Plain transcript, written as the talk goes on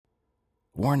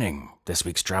Warning, this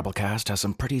week's Drabblecast has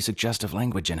some pretty suggestive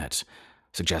language in it.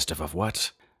 Suggestive of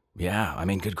what? Yeah,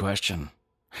 good question.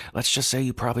 Let's just say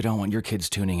you probably don't want your kids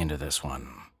tuning into this one.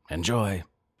 Enjoy.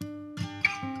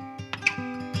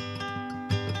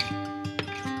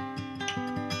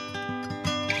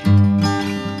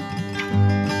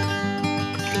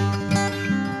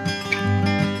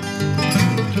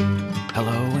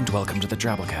 Hello and welcome to the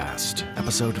Drabblecast,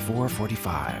 episode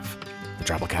 445. The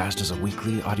Drabblecast is a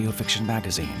weekly audio fiction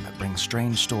magazine that brings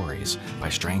strange stories by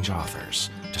strange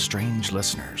authors to strange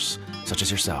listeners, such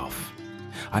as yourself.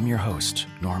 I'm your host,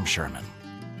 Norm Sherman.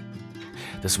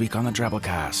 This week on the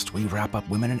Drabblecast, we wrap up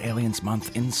Women and Aliens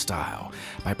Month in style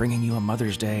by bringing you a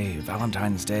Mother's Day,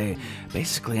 Valentine's Day,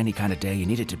 basically any kind of day you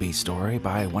need it to be story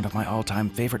by one of my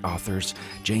all-time favorite authors,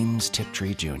 James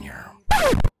Tiptree Jr.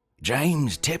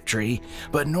 James Tiptree?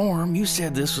 But Norm, you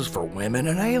said this was for Women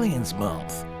and Aliens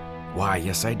Month. Why,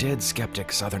 yes I did,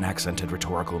 skeptic, southern accented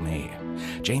rhetorical me.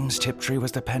 James Tiptree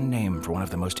was the pen name for one of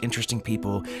the most interesting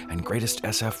people and greatest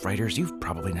SF writers you've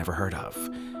probably never heard of.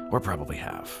 Or probably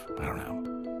have, I don't know.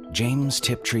 James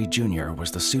Tiptree Jr.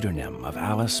 was the pseudonym of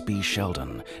Alice B.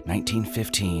 Sheldon,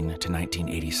 1915 to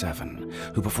 1987,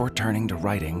 who before turning to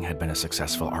writing had been a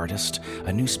successful artist,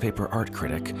 a newspaper art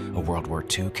critic, a World War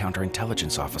II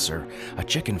counterintelligence officer, a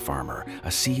chicken farmer,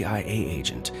 a CIA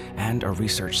agent, and a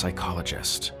research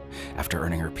psychologist. After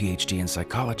earning her PhD in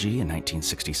psychology in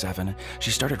 1967,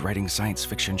 she started writing science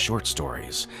fiction short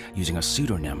stories, using a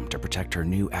pseudonym to protect her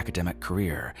new academic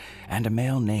career, and a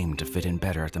male name to fit in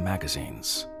better at the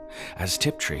magazines. As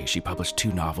Tiptree, she published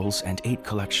 2 novels and 8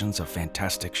 collections of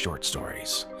fantastic short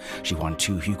stories. She won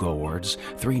 2 Hugo Awards,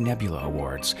 3 Nebula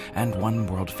Awards, and 1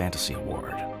 World Fantasy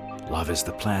Award. Love is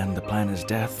the Plan is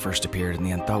Death first appeared in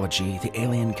the anthology The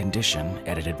Alien Condition,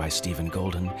 edited by Stephen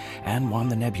Golden, and won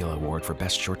the Nebula Award for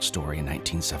Best Short Story in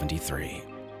 1973.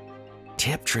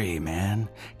 Tiptree, man,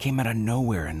 came out of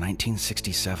nowhere in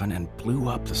 1967 and blew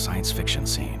up the science fiction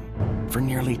scene. For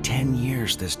nearly 10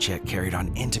 years, this chick carried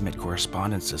on intimate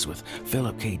correspondences with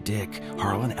Philip K. Dick,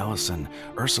 Harlan Ellison,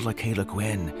 Ursula K. Le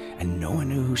Guin, and no one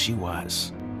knew who she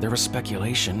was. There was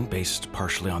speculation, based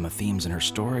partially on the themes in her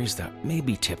stories, that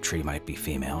maybe Tiptree might be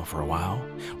female for a while.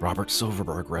 Robert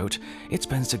Silverberg wrote, "It's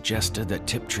been suggested that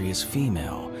Tiptree is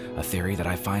female, a theory that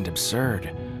I find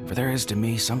absurd, for there is to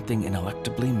me something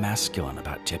ineluctably masculine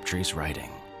about Tiptree's writing."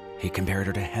 He compared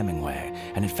her to Hemingway,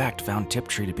 and in fact found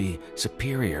Tiptree to be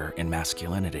superior in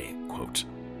masculinity. Quote,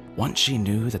 "Once she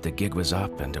knew that the gig was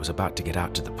up and it was about to get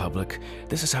out to the public,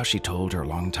 this is how she told her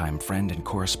longtime friend and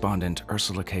correspondent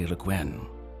Ursula K. Le Guin.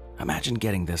 Imagine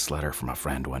getting this letter from a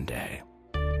friend one day.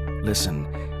 Listen,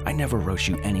 I never wrote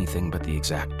you anything but the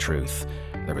exact truth.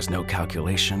 There was no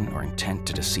calculation or intent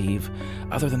to deceive,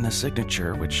 other than the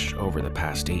signature, which over the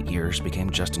past 8 years became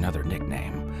just another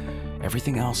nickname.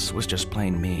 Everything else was just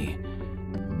plain me.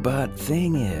 But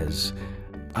thing is,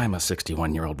 I'm a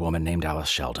 61-year-old woman named Alice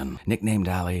Sheldon, nicknamed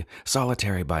Allie,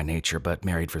 solitary by nature but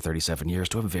married for 37 years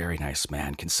to a very nice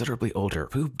man, considerably older,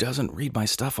 who doesn't read my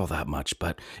stuff all that much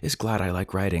but is glad I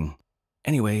like writing.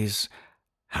 Anyways,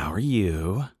 how are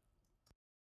you?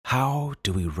 How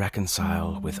do we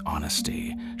reconcile with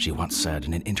honesty? She once said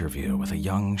in an interview with a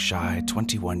young, shy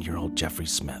 21-year-old Jeffrey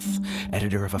Smith,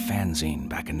 editor of a fanzine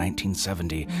back in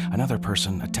 1970, another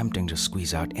person attempting to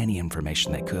squeeze out any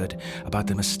information they could about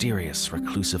the mysterious,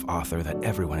 reclusive author that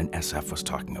everyone in SF was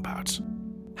talking about.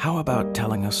 How about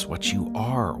telling us what you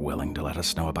are willing to let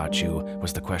us know about you,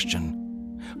 was the question.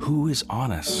 Who is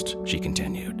honest? She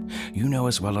continued. You know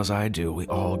as well as I do, we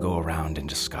all go around in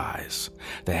disguise.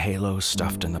 The halo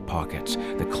stuffed in the pocket,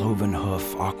 the cloven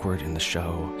hoof awkward in the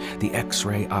show, the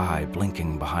X-ray eye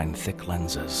blinking behind thick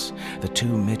lenses, the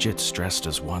 2 midgets dressed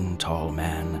as one tall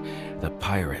man, the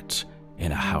pirate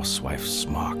in a housewife's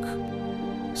smock.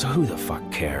 So who the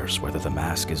fuck cares whether the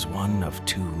mask is 1 of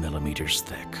 2 millimeters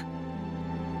thick?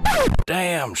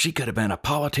 Damn, she could have been a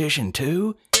politician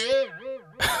too?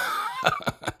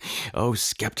 Oh,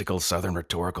 skeptical southern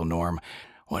rhetorical Norm,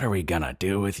 what are we gonna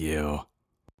do with you?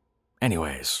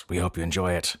 Anyways, we hope you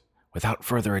enjoy it. Without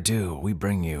further ado, we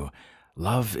bring you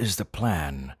Love is the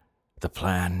Plan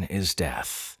is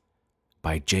Death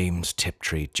by James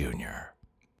Tiptree Jr.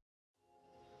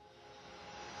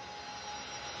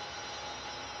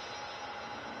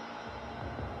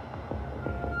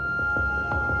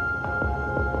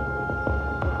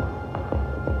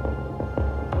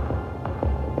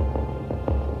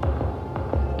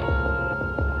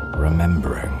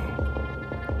 Remembering.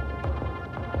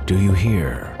 Do you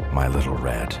hear, my little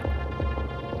red?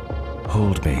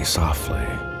 Hold me softly.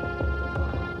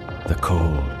 The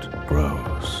cold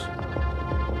grows.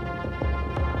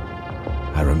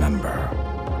 I remember.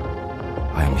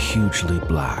 hugely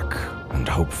black and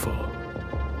hopeful.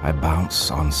 I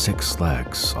bounce on 6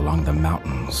 legs along the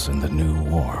mountains in the new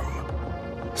warm.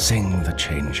 Sing the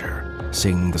changer,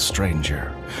 sing the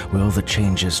stranger, will the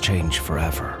changes change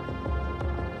forever?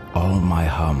 All my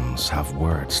hums have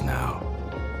words now,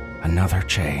 another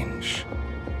change.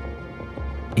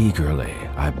 Eagerly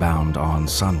I bound on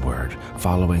sunward,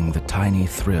 following the tiny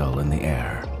thrill in the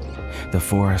air. The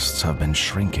forests have been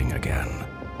shrinking again.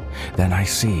 Then I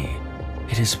see,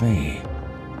 it is me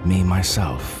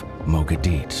myself,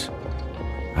 Mogadit.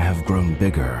 I have grown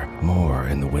bigger, more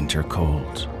in the winter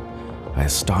cold. I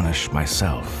astonish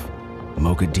myself,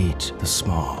 Mogadit the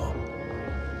small.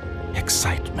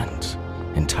 Excitement,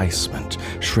 enticement,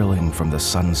 shrilling from the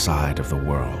sun side of the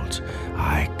world.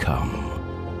 I come.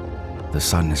 The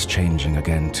sun is changing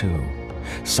again too.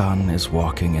 Sun is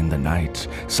walking in the night.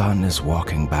 Sun is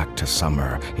walking back to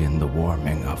summer in the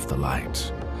warming of the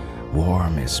light.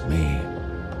 Warm is me,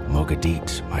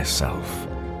 Mogadit myself.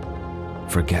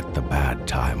 Forget the bad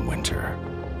time winter.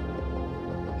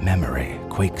 Memory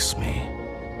quakes me.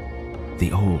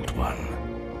 The old one.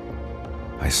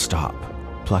 I stop,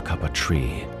 pluck up a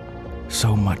tree.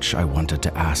 So much I wanted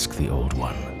to ask the old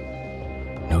one.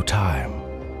 No time.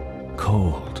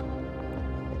 Cold.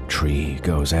 Tree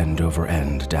goes end over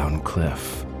end down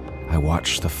cliff. I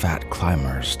watch the fat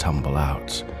climbers tumble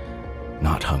out.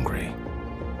 Not hungry.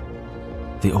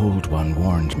 The old one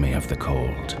warned me of the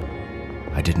cold.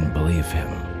 I didn't believe him.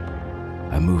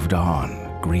 I moved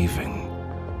on, grieving.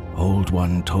 Old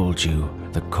one told you,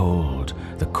 the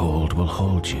cold will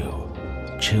hold you.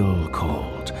 Chill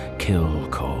cold, kill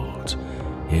cold.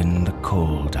 In the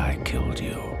cold I killed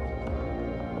you.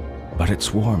 But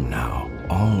it's warm now,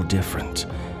 all different.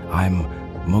 I'm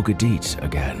Mogadit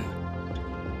again.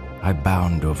 I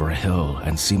bound over a hill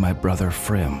and see my brother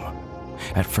Frim.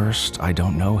 At first I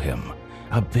don't know him.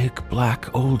 A big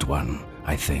black old one,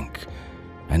 I think,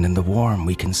 and in the warm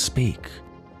we can speak.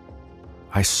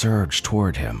 I surge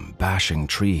toward him, bashing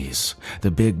trees.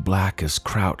 The big black is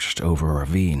crouched over a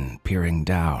ravine, peering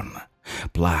down.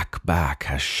 Black back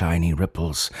has shiny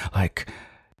ripples, like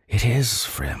it is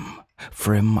Frim.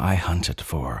 Frim I hunted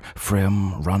for,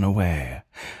 Frim run away.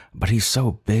 But he's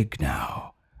so big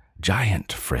now.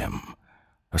 Giant Frim.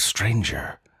 A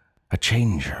stranger, a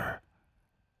changer.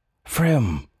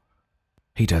 Frim!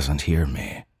 He doesn't hear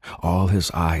me. All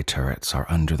his eye turrets are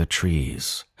under the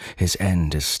trees. His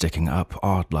end is sticking up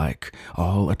odd-like,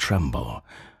 all a-tremble.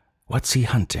 What's he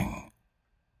hunting?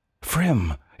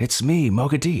 Frim, it's me,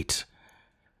 Mogadit.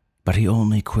 But he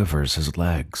only quivers his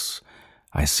legs.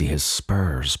 I see his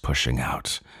spurs pushing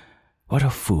out. What a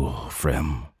fool,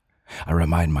 Frim. I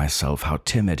remind myself how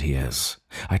timid he is.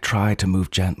 I try to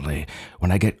move gently.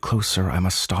 When I get closer, I'm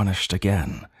astonished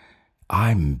again.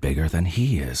 I'm bigger than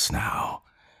he is now.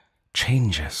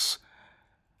 Changes.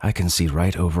 I can see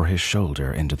right over his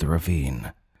shoulder into the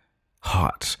ravine.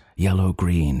 Hot,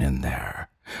 yellow-green in there.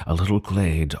 A little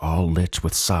glade all lit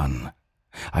with sun.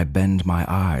 I bend my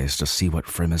eyes to see what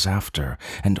Frim is after,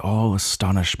 and all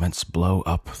astonishments blow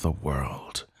up the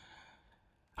world.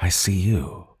 I see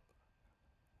you.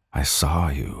 I saw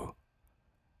you.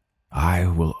 I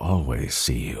will always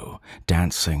see you,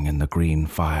 dancing in the green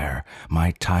fire,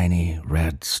 my tiny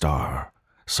red star,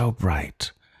 so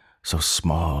bright, so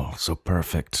small, so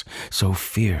perfect, so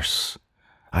fierce.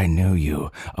 I knew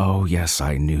you, oh yes,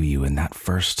 I knew you in that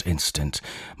first instant,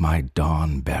 my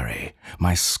dawn berry,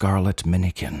 my scarlet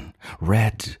minikin,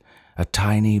 red, a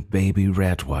tiny baby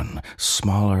red one,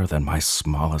 smaller than my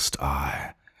smallest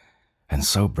eye, and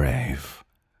so brave.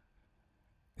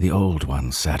 The old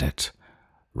one said it.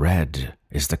 Red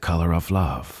is the color of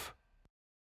love.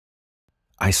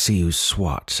 I see you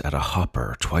swat at a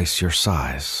hopper twice your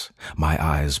size. My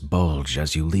eyes bulge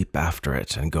as you leap after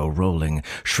it and go rolling,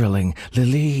 shrilling,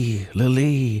 Lily,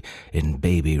 Lily, in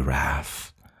baby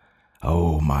wrath.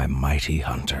 Oh, my mighty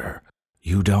hunter,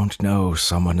 you don't know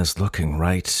someone is looking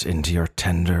right into your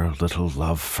tender little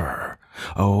love fur.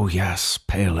 Oh, yes,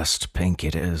 palest pink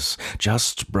it is,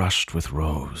 just brushed with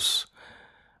rose.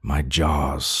 My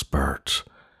jaws spurt.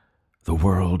 The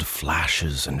world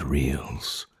flashes and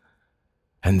reels.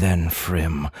 And then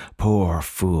Frim, poor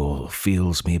fool,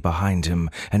 feels me behind him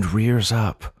and rears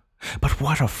up. But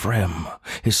what a Frim!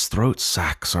 His throat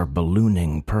sacs are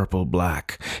ballooning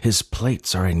purple-black. His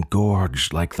plates are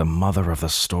engorged like the mother of the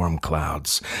storm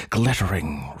clouds,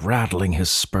 glittering, rattling his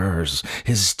spurs.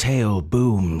 His tail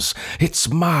booms. It's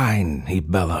mine, he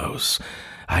bellows.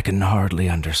 I can hardly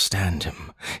understand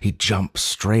him. He jumps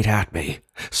straight at me.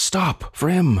 Stop,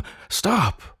 Frim,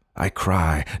 stop! I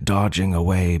cry, dodging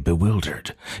away,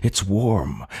 bewildered. It's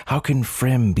warm. How can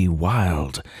Frim be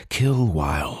wild, kill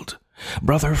wild?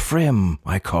 "Brother Frim,"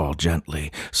 I call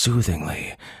gently,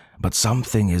 soothingly, but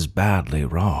something is badly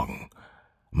wrong.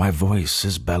 My voice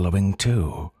is bellowing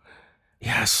too.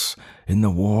 Yes, in the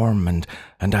warm,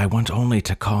 and I want only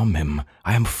to calm him.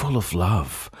 I am full of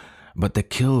love. But the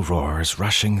kill roar is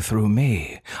rushing through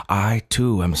me. I,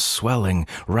 too, am swelling,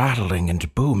 rattling,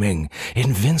 and booming,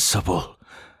 invincible.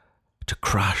 To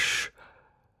crush,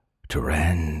 to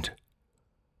rend.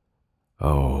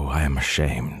 Oh, I am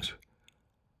ashamed.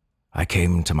 I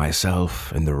came to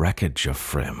myself in the wreckage of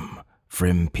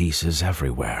Frim pieces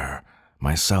everywhere,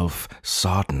 myself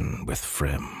sodden with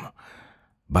Frim.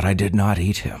 But I did not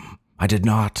eat him. I did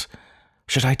not.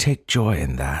 Should I take joy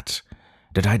in that?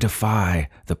 Did I defy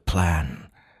the plan?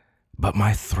 But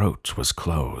my throat was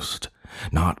closed,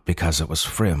 not because it was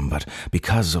Frim, but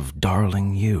because of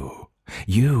darling you.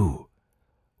 You!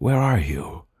 Where are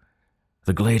you?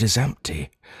 The glade is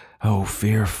empty. Oh,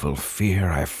 fearful fear,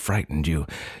 I've frightened you.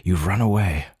 You've run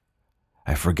away.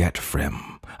 I forget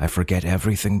Frim. I forget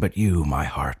everything but you, my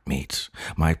heart meet,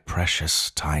 my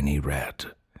precious tiny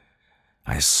red.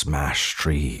 I smash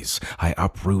trees, I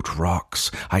uproot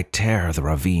rocks, I tear the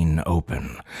ravine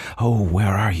open. Oh,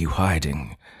 where are you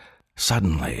hiding?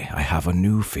 Suddenly, I have a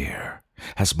new fear.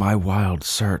 Has my wild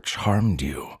search harmed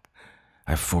you?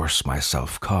 I force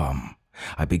myself calm.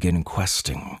 I begin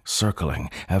questing, circling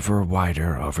ever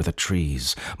wider over the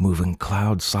trees, moving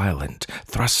cloud silent,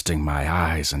 thrusting my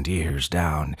eyes and ears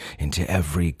down into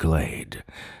every glade.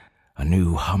 A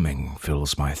new humming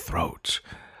fills my throat.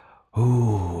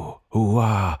 Ooh,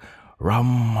 ooh-ah,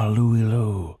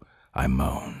 rum-a-loo-loo, I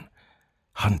moan.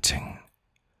 Hunting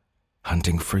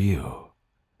for you.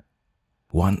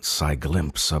 Once I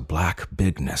glimpse a black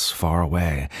bigness far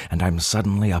away, and I'm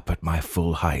suddenly up at my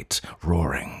full height,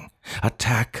 roaring.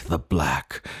 Attack the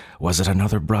black! Was it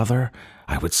another brother?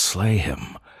 I would slay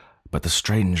him, but the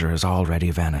stranger is already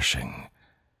vanishing.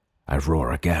 I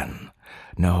roar again.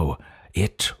 No,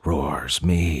 it roars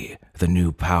me, the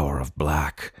new power of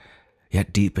black.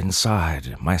 Yet deep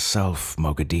inside, myself,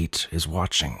 Mogadit, is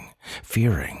watching,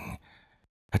 fearing.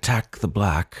 Attack the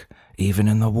black, even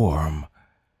in the warm.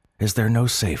 Is there no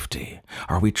safety?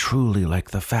 Are we truly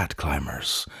like the fat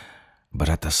climbers? But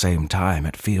at the same time,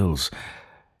 it feels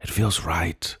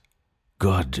right,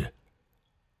 good,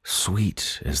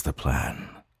 sweet is the plan.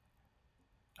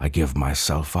 I give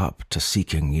myself up to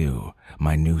seeking you,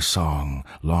 my new song,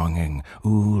 longing,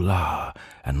 ooh-la,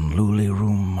 and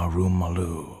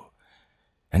looly-room-a-room-a-loo.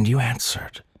 And you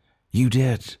answered. You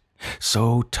did.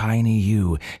 So tiny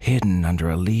you, hidden under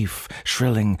a leaf,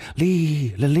 shrilling,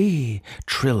 lee,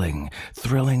 trilling,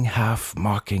 thrilling, half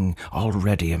mocking,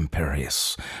 already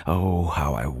imperious. Oh,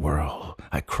 how I whirl,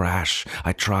 I crash,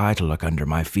 I try to look under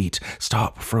my feet,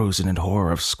 stop frozen in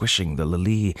horror of squishing the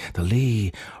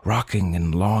lee, rocking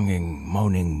and longing,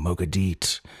 moaning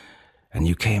Mogadit. And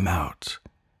you came out.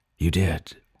 You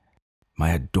did. My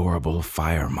adorable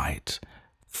fire mite,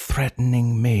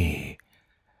 threatening me.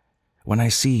 When I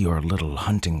see your little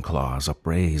hunting claws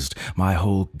upraised, my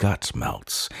whole gut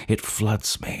melts. It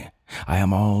floods me. I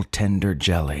am all tender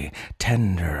jelly,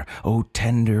 tender, oh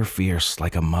tender, fierce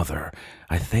like a mother,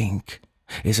 I think.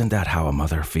 Isn't that how a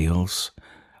mother feels?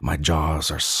 My jaws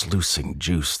are sluicing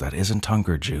juice that isn't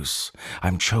hunger juice.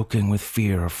 I'm choking with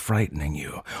fear of frightening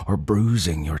you or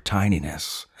bruising your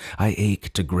tininess. I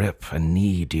ache to grip and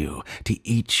need you, to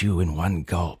eat you in one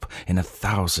gulp, in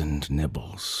 1,000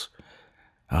 nibbles.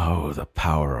 Oh, the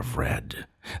power of red.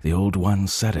 The old one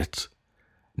said it.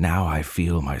 Now I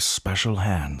feel my special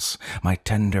hands, my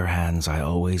tender hands I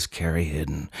always carry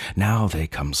hidden. Now they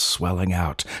come swelling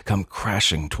out, come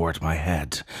crashing toward my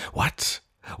head. What?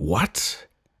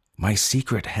 My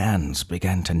secret hands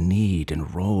began to knead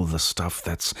and roll the stuff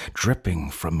that's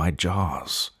dripping from my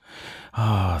jaws.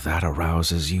 Ah, that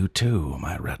arouses you too,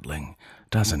 my redling,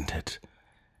 doesn't it?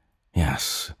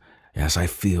 Yes, I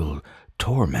feel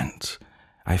torment.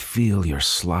 I feel your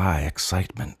sly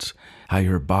excitement, how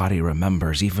your body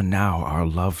remembers even now our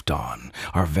love dawn,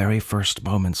 our very first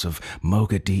moments of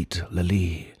Mogadit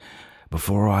Lili.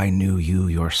 Before I knew you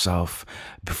yourself,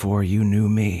 before you knew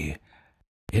me.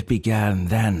 It began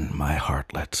then, my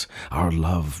heartlet. Our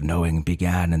love knowing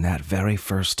began in that very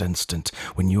first instant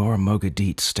when your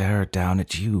Mogadit stared down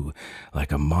at you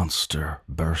like a monster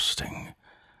bursting.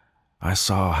 I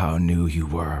saw how new you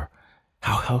were,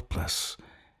 how helpless.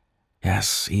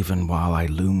 Yes, even while I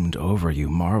loomed over you,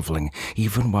 marveling,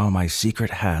 even while my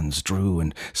secret hands drew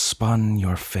and spun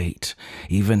your fate,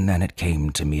 even then it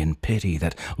came to me in pity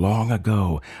that long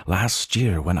ago, last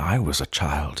year when I was a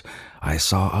child, I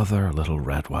saw other little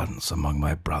red ones among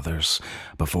my brothers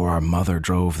before our mother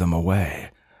drove them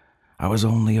away. I was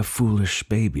only a foolish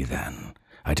baby then.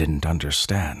 I didn't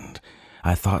understand.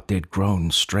 I thought they'd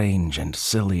grown strange and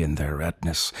silly in their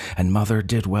redness, and Mother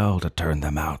did well to turn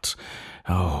them out.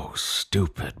 Oh,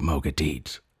 stupid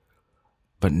Mogadit.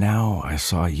 But now I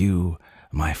saw you,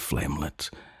 my flamelet,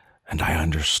 and I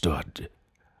understood.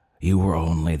 You were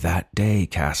only that day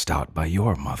cast out by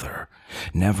your mother.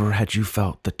 Never had you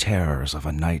felt the terrors of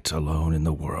a night alone in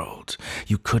the world.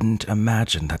 You couldn't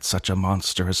imagine that such a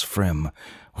monster as Frim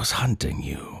was hunting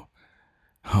you.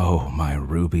 Oh, my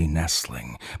ruby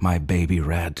nestling, my baby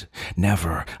red,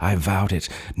 never, I vowed it,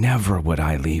 never would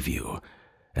I leave you.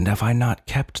 And have I not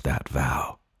kept that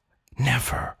vow?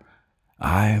 Never.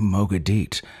 I,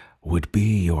 Mogadit, would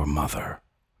be your mother.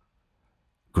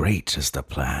 Great is the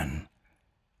plan.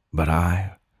 But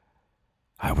I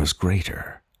was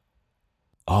greater.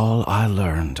 All I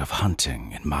learned of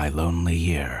hunting in my lonely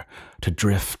year, to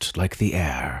drift like the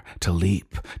air, to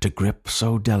leap, to grip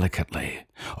so delicately,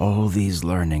 all these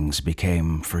learnings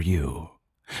became for you.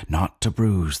 Not to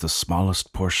bruise the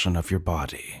smallest portion of your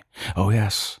body. Oh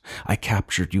yes, I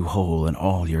captured you whole in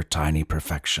all your tiny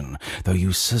perfection, though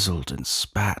you sizzled and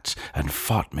spat and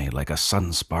fought me like a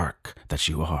sunspark that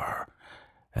you are.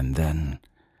 And then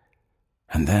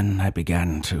I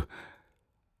began to...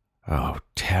 Oh,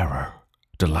 terror,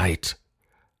 delight,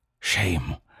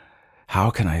 shame. How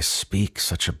can I speak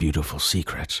such a beautiful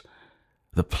secret?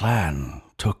 The plan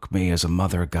took me as a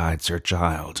mother guides her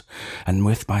child, and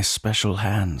with my special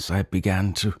hands I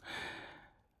began to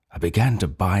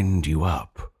bind you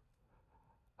up.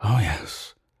 Oh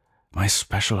yes, my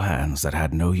special hands that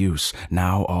had no use,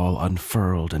 now all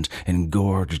unfurled and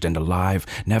engorged and alive,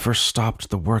 never stopped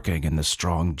the working in the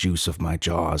strong juice of my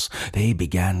jaws. They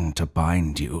began to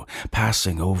bind you,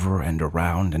 passing over and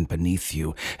around and beneath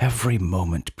you, every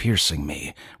moment piercing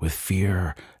me with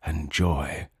fear and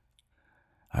joy.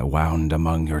 I wound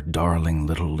among your darling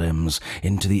little limbs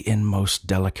into the inmost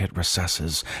delicate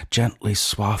recesses, gently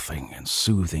swathing and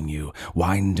soothing you,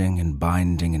 winding and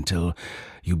binding until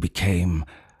you became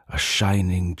a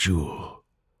shining jewel.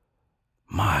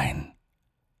 Mine.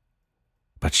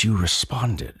 But you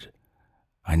responded.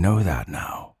 I know that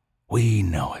now. We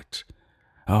know it.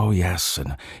 Oh yes,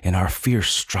 and in our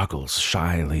fierce struggles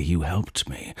shyly you helped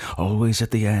me. Always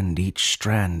at the end each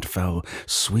strand fell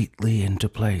sweetly into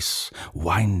place,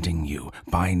 winding you,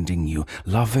 binding you,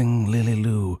 loving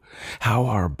Lily-Lou. How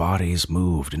our bodies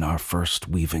moved in our first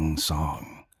weaving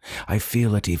song. I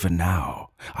feel it even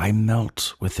now. I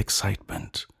melt with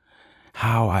excitement.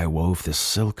 How I wove this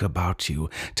silk about you,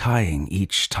 tying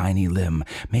each tiny limb,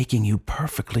 making you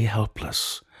perfectly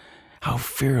helpless. How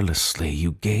fearlessly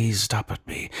you gazed up at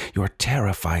me, your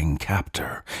terrifying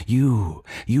captor. You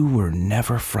were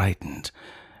never frightened,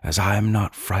 as I am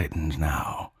not frightened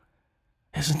now.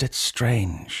 Isn't it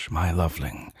strange, my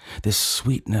loveling, this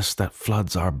sweetness that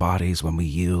floods our bodies when we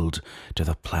yield to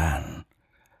the plan?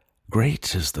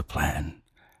 Great is the plan.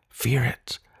 Fear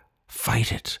it,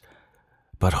 fight it,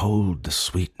 but hold the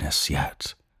sweetness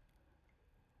yet.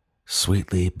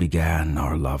 Sweetly began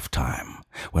our love time,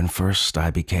 when first I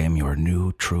became your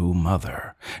new true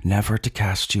mother, never to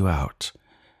cast you out.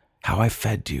 How I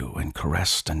fed you and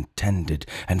caressed and tended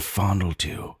and fondled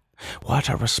you. What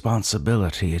a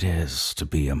responsibility it is to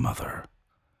be a mother.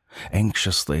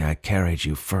 Anxiously I carried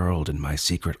you furled in my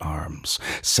secret arms.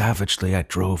 Savagely I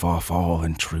drove off all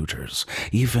intruders,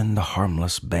 even the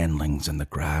harmless banlings in the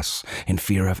grass, in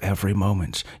fear of every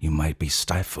moment you might be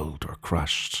stifled or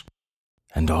crushed.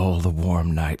 And all the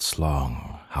warm nights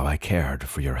long, how I cared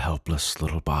for your helpless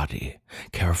little body,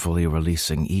 carefully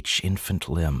releasing each infant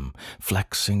limb,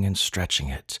 flexing and stretching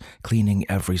it, cleaning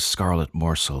every scarlet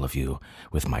morsel of you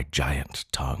with my giant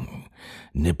tongue,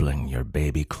 nibbling your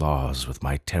baby claws with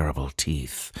my terrible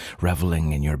teeth,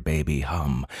 reveling in your baby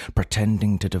hum,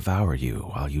 pretending to devour you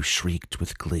while you shrieked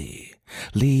with glee.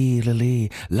 Lee,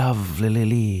 Lily, love,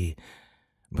 Lily.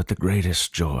 But the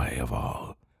greatest joy of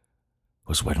all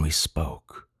was when we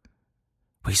spoke.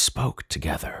 We spoke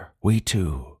together, we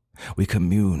two. We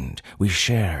communed, we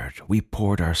shared, we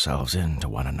poured ourselves into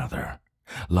one another.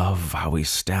 Love, how we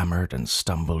stammered and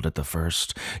stumbled at the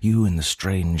first, you in the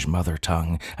strange mother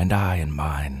tongue, and I in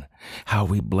mine. How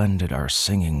we blended our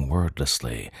singing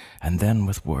wordlessly, and then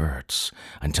with words,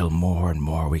 until more and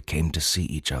more we came to see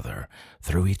each other,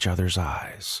 through each other's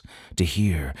eyes, to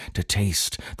hear, to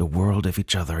taste the world of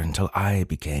each other, until I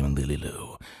became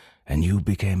Lily-Lou, and you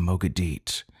became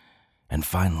Mogadit, and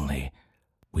finally,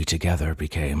 we together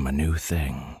became a new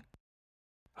thing.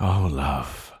 Oh,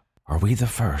 love, are we the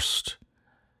first?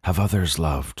 Have others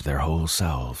loved their whole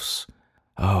selves?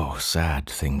 Oh, sad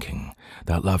thinking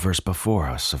that lovers before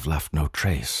us have left no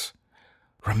trace.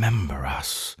 Remember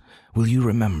us. Will you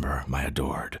remember, my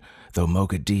adored, though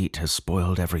Mogadit has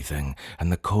spoiled everything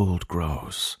and the cold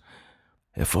grows?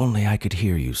 If only I could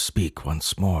hear you speak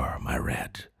once more, my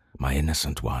red, my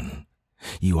innocent one.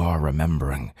 You are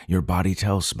remembering. Your body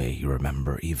tells me you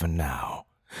remember even now.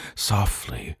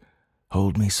 Softly,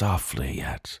 hold me softly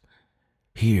yet.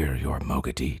 Hear your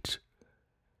Mogadit.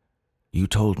 You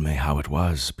told me how it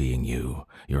was being you,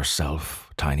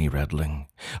 yourself, tiny redling,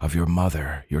 of your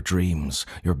mother, your dreams,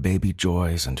 your baby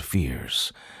joys and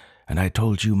fears. And I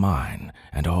told you mine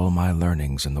and all my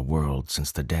learnings in the world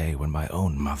since the day when my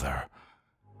own mother.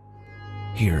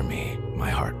 Hear me, my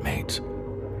heartmate.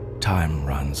 Time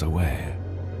runs away.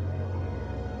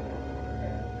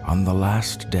 On the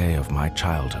last day of my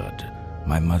childhood,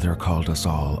 my mother called us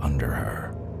all under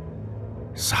her.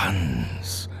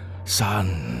 Sons,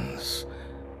 sons.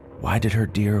 Why did her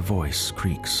dear voice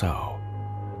creak so?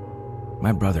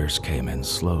 My brothers came in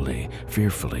slowly,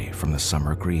 fearfully from the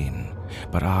summer green,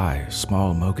 but I,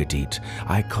 small Mogadit,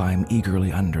 I climb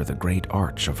eagerly under the great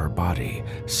arch of her body,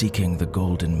 seeking the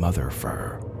golden mother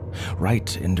fur.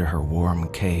 Right into her warm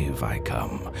cave I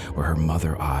come, where her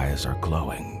mother eyes are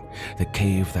glowing, the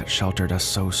cave that sheltered us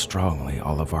so strongly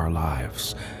all of our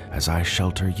lives, as I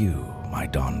shelter you, my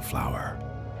dawnflower.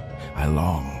 I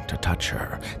long to touch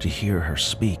her, to hear her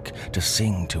speak, to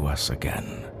sing to us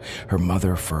again. Her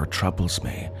mother fur troubles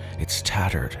me, it's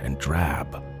tattered and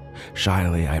drab.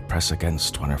 Shyly I press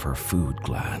against one of her food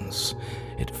glands.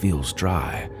 It feels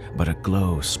dry, but a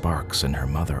glow sparks in her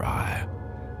mother eye.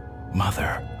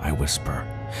 Mother, I whisper,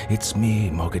 it's me,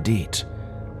 Mogadit.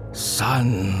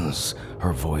 Sons,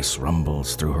 her voice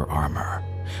rumbles through her armor.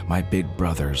 My big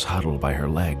brothers huddle by her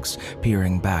legs,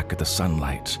 peering back at the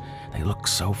sunlight. They look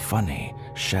so funny,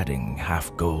 shedding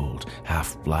half gold,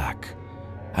 half black.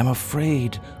 I'm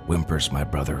afraid, whimpers my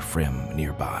brother Frim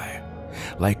nearby.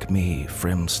 Like me,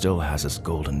 Frim still has his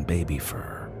golden baby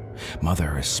fur.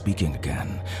 Mother is speaking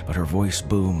again, but her voice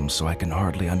booms so I can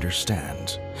hardly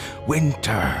understand.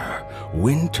 Winter,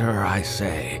 winter, I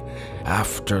say.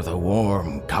 After the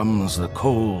warm comes the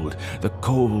cold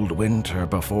winter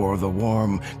before the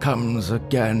warm comes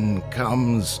again,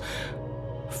 comes.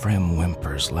 Frim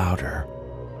whimpers louder.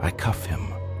 I cuff him.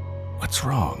 What's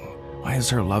wrong? Why is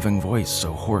her loving voice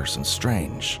so hoarse and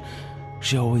strange?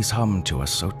 She always hummed to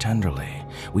us so tenderly.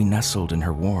 We nestled in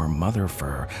her warm mother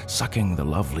fur, sucking the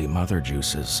lovely mother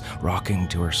juices, rocking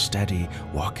to her steady,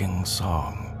 walking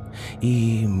song.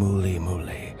 E-mooly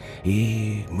mooly,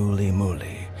 e-mooly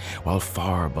mooly, while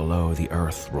far below the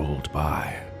earth rolled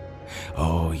by.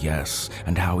 Oh yes,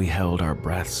 and how we held our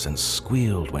breaths and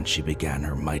squealed when she began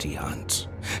her mighty hunt.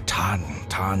 Tan,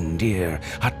 tan, dear,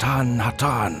 hatan,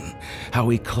 hatan. How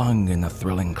we clung in the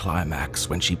thrilling climax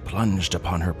when she plunged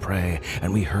upon her prey,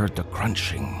 and we heard the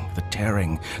crunching, the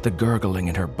tearing, the gurgling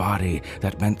in her body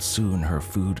that meant soon her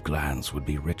food glands would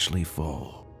be richly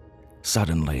full.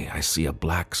 Suddenly, I see a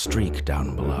black streak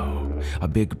down below. A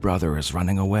big brother is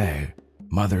running away.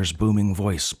 Mother's booming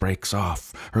voice breaks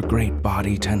off. Her great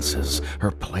body tenses.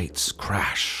 Her plates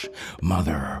crash.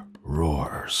 Mother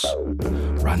roars.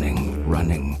 Running,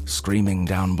 running, screaming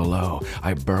down below.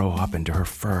 I burrow up into her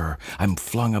fur. I'm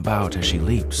flung about as she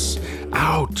leaps.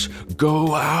 Out!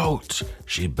 Go out!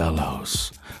 She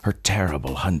bellows. Her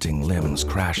terrible hunting limbs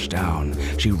crash down.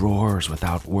 She roars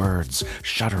without words,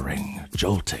 shuddering,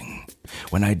 jolting.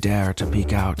 When I dare to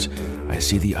peek out, I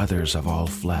see the others have all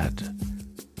fled.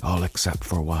 All except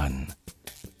for one.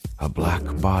 A black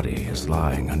body is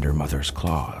lying under Mother's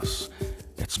claws.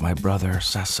 It's my brother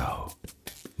Sesso.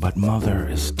 But Mother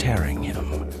is tearing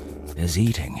him, is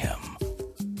eating him.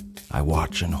 I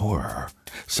watch in horror.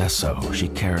 Sesso she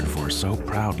cared for so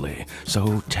proudly,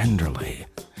 so tenderly.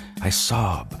 I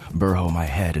sob, burrow my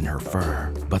head in her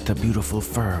fur, but the beautiful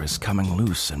fur is coming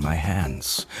loose in my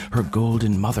hands. Her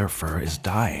golden mother fur is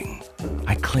dying.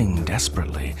 I cling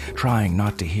desperately, trying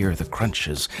not to hear the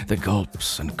crunches, the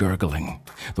gulps and gurgling.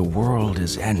 The world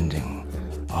is ending.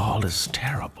 All is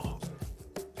terrible.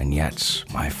 And yet,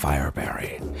 my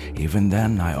fireberry, even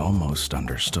then I almost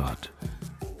understood.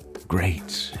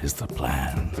 Great is the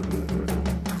plan.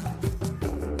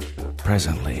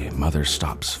 Presently, Mother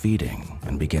stops feeding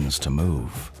and begins to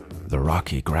move. The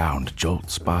rocky ground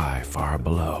jolts by far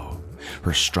below.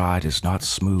 Her stride is not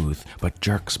smooth, but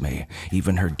jerks me.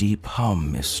 Even her deep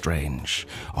hum is strange.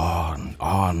 On,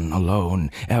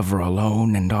 alone, ever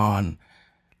alone and on.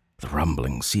 The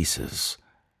rumbling ceases.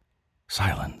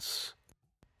 Silence.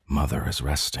 Mother is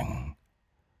resting.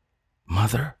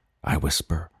 Mother, I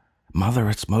whisper. Mother,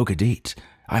 it's Mogadit.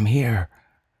 I'm here.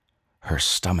 Her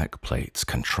stomach plates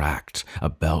contract. A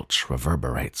belch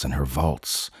reverberates in her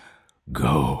vaults.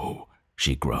 Go,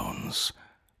 she groans.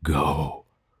 Go.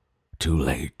 Too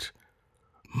late.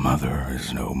 Mother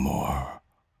is no more.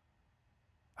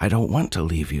 I don't want to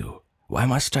leave you. Why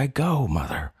must I go,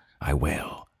 Mother? I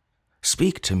wail.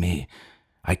 Speak to me.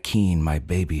 I keen my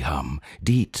baby hum.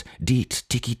 Deet, deet,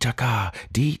 tiki-taka,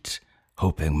 deet.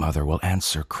 Hoping Mother will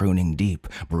answer crooning deep.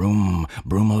 Broom,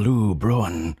 broomaloo,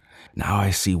 bruin. Now I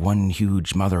see one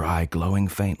huge mother eye glowing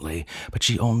faintly, but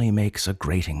she only makes a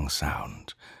grating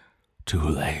sound. Too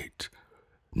late.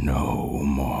 No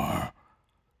more.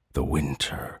 The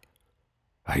winter.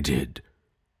 I did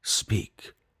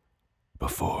speak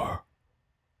before.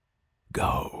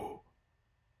 Go.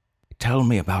 Tell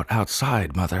me about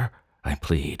outside, Mother, I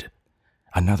plead.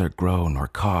 Another groan or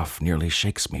cough nearly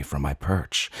shakes me from my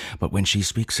perch, but when she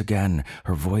speaks again,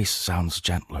 her voice sounds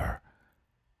gentler.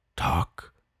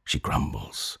 Talk, she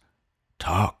grumbles.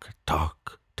 Talk,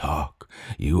 talk, talk.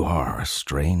 You are a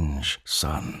strange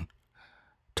son.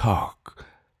 Talk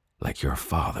like your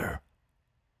father.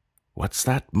 What's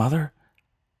that, Mother?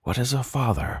 What is a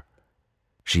father?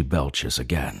 She belches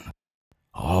again.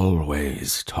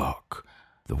 Always talk.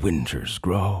 The winters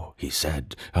grow, he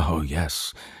said. Oh,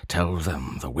 yes, tell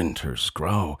them the winters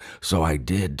grow. So I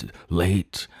did,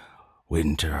 late.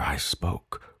 Winter I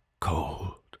spoke,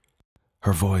 cold.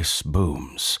 Her voice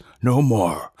booms. No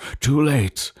more, too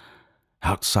late.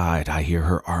 Outside I hear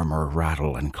her armor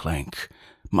rattle and clank.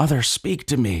 Mother, speak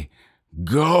to me.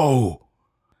 Go!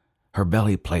 Her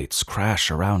belly plates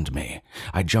crash around me.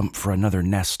 I jump for another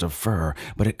nest of fur,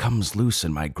 but it comes loose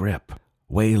in my grip.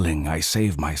 Wailing, I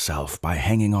save myself by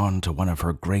hanging on to one of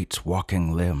her great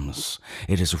walking limbs.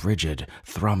 It is rigid,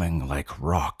 thrumming like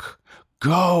rock.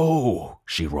 Go!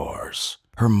 She roars.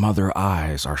 Her mother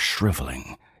eyes are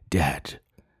shriveling, dead.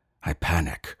 I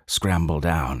panic, scramble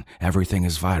down. Everything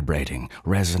is vibrating,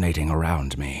 resonating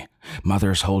around me.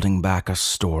 Mother's holding back a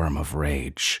storm of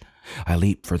rage. I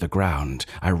leap for the ground.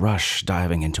 I rush,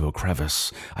 diving into a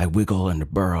crevice. I wiggle and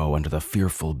burrow under the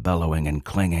fearful bellowing and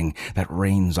clanging that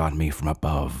rains on me from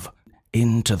above.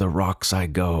 Into the rocks I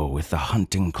go, with the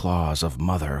hunting claws of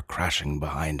Mother crashing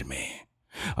behind me.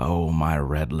 Oh, my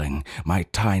redling, my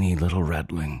tiny little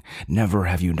redling, never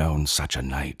have you known such a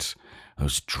night.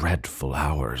 Those dreadful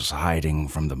hours hiding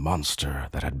from the monster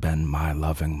that had been my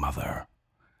loving mother.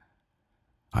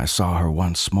 I saw her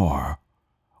once more.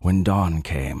 When dawn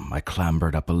came, I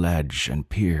clambered up a ledge and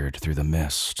peered through the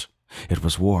mist. It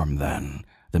was warm then.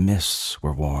 The mists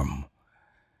were warm.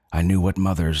 I knew what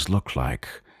mothers looked like.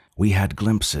 We had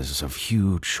glimpses of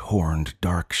huge, horned,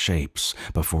 dark shapes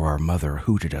before our mother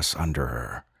hooted us under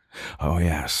her. Oh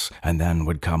yes, and then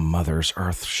would come Mother's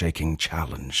earth-shaking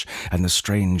challenge, and the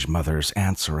strange Mother's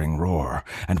answering roar,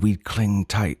 and we'd cling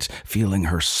tight, feeling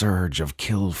her surge of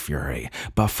kill fury,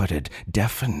 buffeted,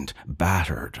 deafened,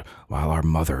 battered, while our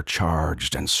mother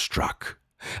charged and struck.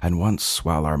 And once,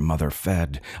 while our mother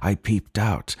fed, I peeped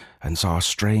out and saw a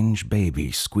strange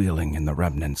baby squealing in the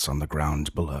remnants on the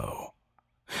ground below.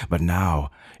 But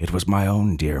now it was my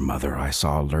own dear mother I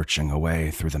saw lurching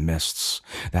away through the mists,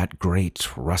 that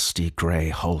great rusty gray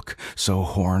hulk, so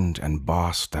horned and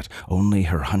bossed that only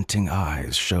her hunting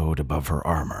eyes showed above her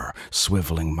armor,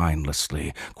 swiveling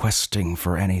mindlessly, questing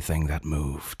for anything that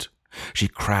moved. She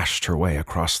crashed her way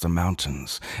across the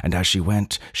mountains, and as she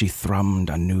went, she thrummed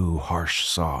a new harsh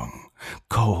song.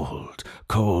 Cold,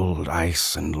 cold,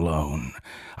 ice and lone,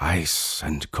 ice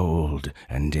and cold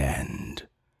and end.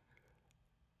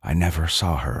 I never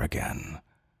saw her again.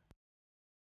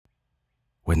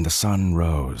 When the sun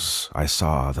rose, I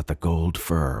saw that the gold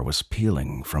fur was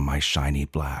peeling from my shiny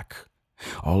black.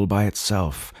 All by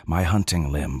itself, my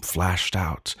hunting limb flashed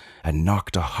out and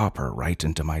knocked a hopper right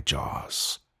into my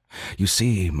jaws. You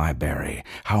see, my berry,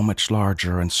 how much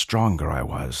larger and stronger I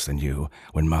was than you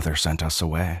when Mother sent us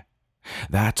away.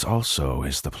 That also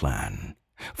is the plan,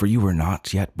 for you were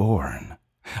not yet born.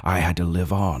 I had to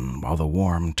live on while the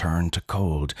warm turned to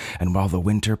cold and while the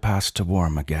winter passed to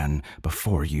warm again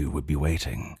before you would be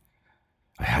waiting.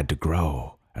 I had to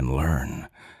grow and learn.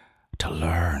 To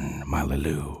learn, my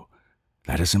Lulu.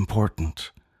 That is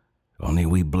important. Only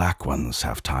we black ones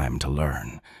have time to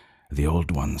learn. The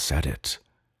old one said it.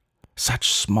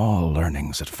 Such small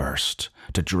learnings at first,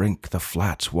 to drink the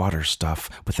flat water stuff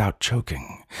without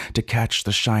choking, to catch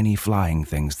the shiny flying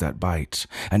things that bite,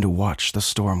 and to watch the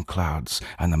storm clouds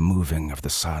and the moving of the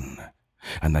sun,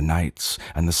 and the nights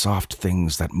and the soft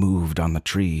things that moved on the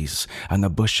trees, and the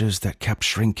bushes that kept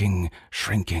shrinking,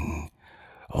 shrinking.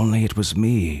 Only it was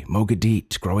me,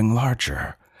 Mogadit, growing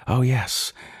larger. Oh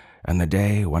yes, and the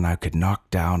day when I could knock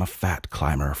down a fat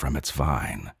climber from its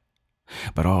vine.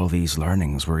 But all these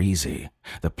learnings were easy.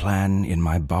 The plan in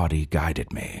my body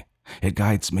guided me. It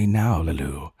guides me now,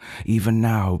 Lulu. Even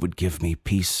now it would give me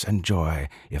peace and joy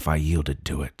if I yielded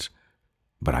to it.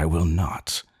 But I will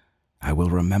not. I will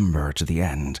remember to the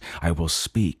end. I will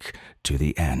speak to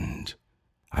the end.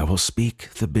 I will speak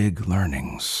the big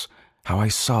learnings. How I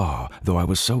saw, though I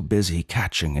was so busy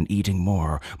catching and eating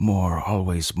more,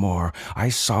 always more, I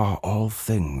saw all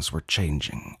things were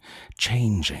changing.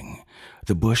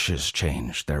 The bushes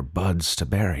changed their buds to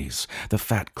berries, the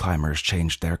fat climbers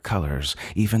changed their colors,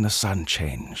 even the sun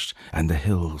changed, and the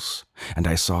hills. And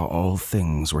I saw all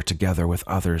things were together with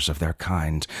others of their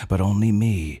kind, but only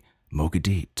me,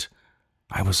 Mogadit.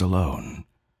 I was alone.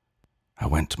 I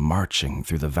went marching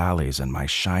through the valleys in my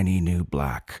shiny new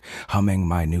black, humming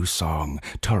my new song,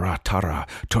 Tura Tara,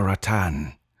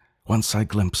 Turatan. Once I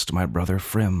glimpsed my brother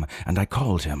Frim, and I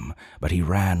called him, but he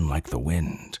ran like the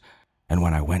wind. And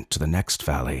when I went to the next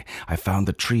valley, I found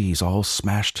the trees all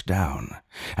smashed down,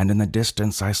 and in the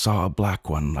distance I saw a black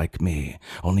one like me,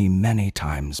 only many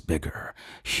times bigger,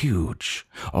 huge,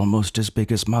 almost as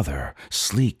big as Mother,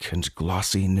 sleek and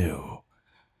glossy new.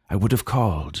 I would have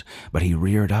called, but he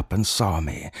reared up and saw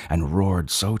me, and roared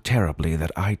so terribly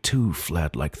that I too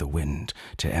fled like the wind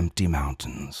to empty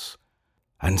mountains.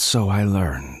 And so I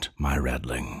learned, my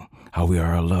redling, how we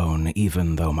are alone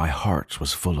even though my heart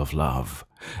was full of love,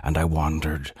 and I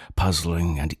wandered,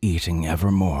 puzzling and eating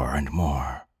ever more and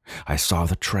more. I saw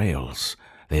the trails.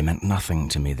 They meant nothing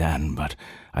to me then, but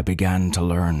I began to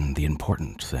learn the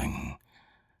important thing.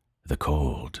 The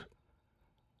cold.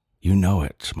 You know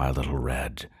it, my little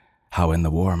red, how in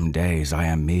the warm days I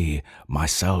am me,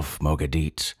 myself,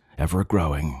 Mogadit, ever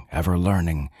growing, ever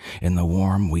learning. In the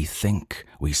warm we think,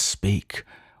 we speak,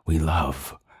 we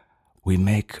love. We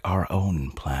make our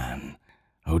own plan.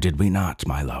 Oh, did we not,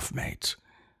 my love mate?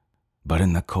 But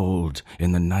in the cold,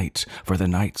 in the night, for the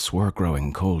nights were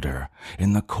growing colder,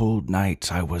 in the cold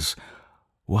night I was,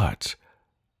 what?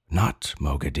 Not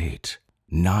Mogadit.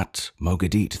 Not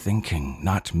Mogadit thinking,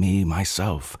 not me,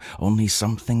 myself, only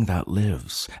something that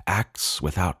lives, acts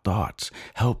without thought,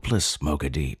 helpless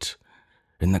Mogadit.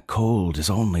 In the cold is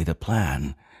only the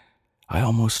plan. I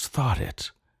almost thought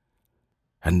it.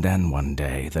 And then one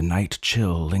day the night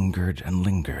chill lingered,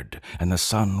 and the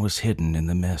sun was hidden in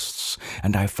the mists,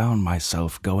 and I found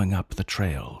myself going up the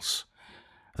trails.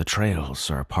 The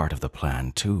trails are a part of the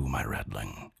plan too, my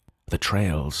redling. The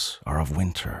trails are of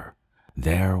winter.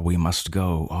 There we must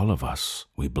go, all of us,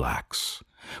 we blacks.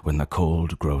 When the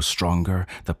cold grows stronger,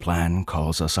 the plan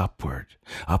calls us upward.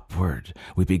 Upward,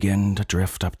 we begin to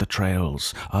drift up the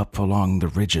trails, up along the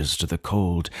ridges to the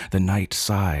cold, the night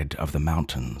side of the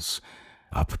mountains,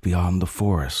 up beyond the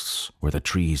forests where the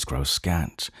trees grow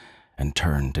scant and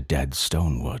turn to dead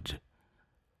stonewood.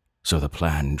 So the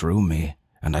plan drew me,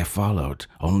 and I followed,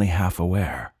 only half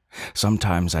aware.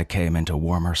 Sometimes I came into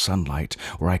warmer sunlight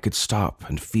where I could stop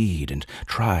and feed and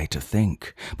try to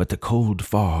think, but the cold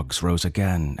fogs rose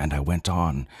again and I went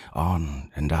on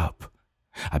and up.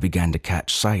 I began to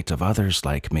catch sight of others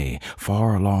like me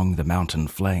far along the mountain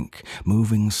flank,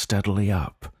 moving steadily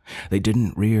up. They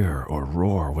didn't rear or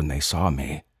roar when they saw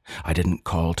me. I didn't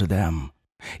call to them.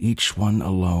 Each one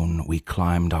alone we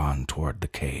climbed on toward the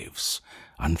caves,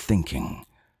 unthinking,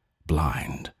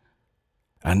 blind.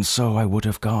 And so I would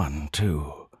have gone,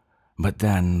 too. But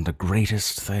then the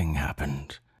greatest thing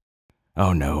happened.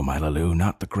 Oh no, my Lulu,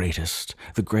 not the greatest.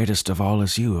 The greatest of all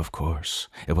is you, of course.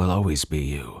 It will always be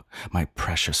you. My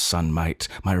precious sunmite,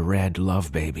 my red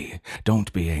love baby.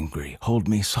 Don't be angry. Hold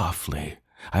me softly.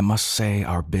 I must say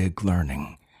our big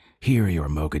learning. Hear your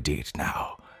Mogadit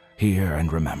now. Hear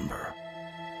and remember.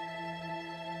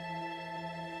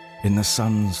 In the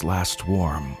sun's last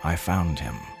warm, I found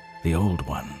him, the old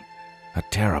one. A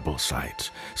terrible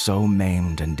sight, so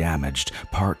maimed and damaged,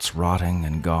 parts rotting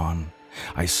and gone.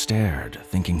 I stared,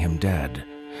 thinking him dead.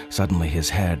 Suddenly his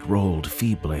head rolled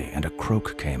feebly and a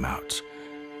croak came out.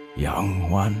 Young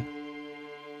one?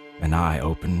 An eye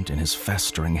opened in his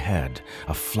festering head.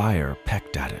 A flyer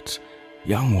pecked at it.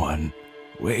 Young one,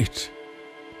 wait.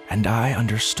 And I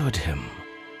understood him.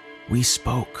 We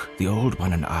spoke, the old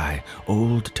one and I,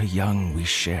 old to young we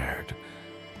shared.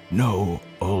 No,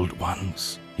 old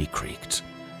ones, he creaked.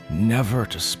 Never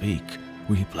to speak,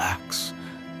 we blacks.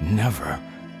 Never.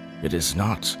 It is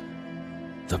not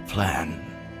the plan.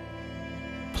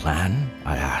 Plan?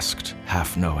 I asked,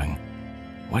 half knowing.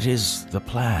 What is the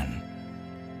plan?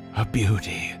 A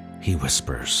beauty, he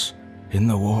whispers. In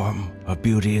the warm, a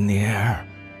beauty in the air.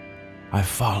 I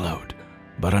followed,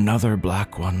 but another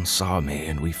black one saw me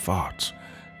and we fought,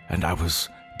 and I was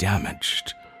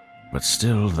damaged. But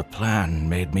still the plan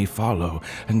made me follow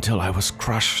until I was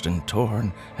crushed and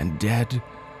torn and dead.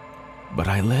 But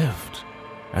I lived.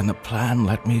 and the plan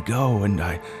let me go, and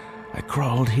I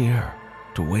crawled here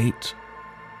to wait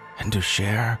and to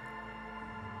share.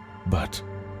 But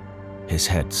his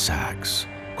head sags.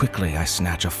 Quickly, I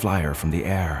snatch a flyer from the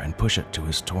air and push it to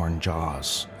his torn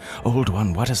jaws. Old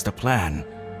One, what is the plan?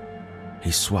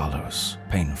 He swallows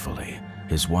painfully,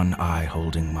 his one eye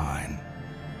holding mine.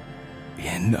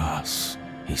 In us,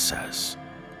 he says,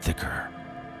 thicker.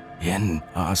 In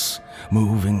us,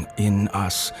 moving in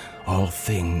us, all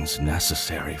things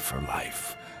necessary for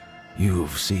life.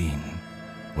 You've seen.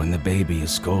 When the baby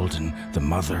is golden, the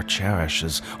mother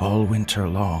cherishes all winter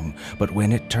long, but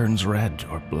when it turns red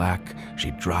or black,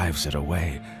 she drives it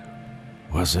away.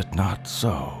 Was it not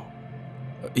so?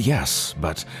 Yes,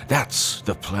 but that's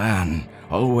the plan.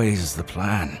 Always the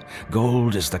plan.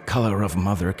 Gold is the color of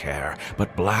mother care,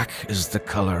 but black is the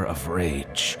color of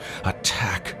rage.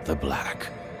 Attack the black.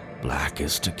 Black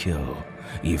is to kill.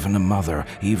 Even a mother,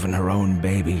 even her own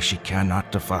baby, she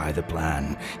cannot defy the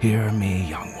plan. Hear me,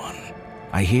 young one.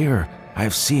 I hear, I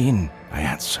have seen, I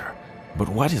answer. But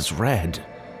what is red?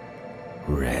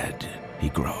 Red, he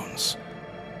groans.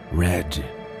 Red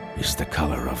is the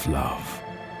color of love.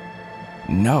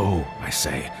 No, I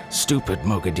say, stupid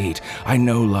Mogadit, I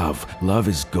know love. Love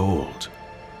is gold.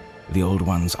 The Old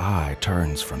One's eye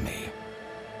turns from me.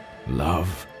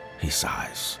 Love, he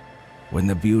sighs. When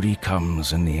the beauty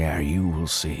comes in the air, you will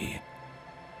see.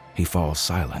 He falls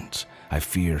silent. I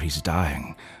fear he's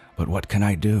dying, but what can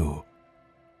I do?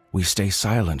 We stay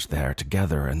silent there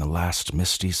together in the last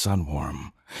misty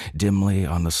sun-warm. Dimly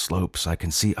on the slopes I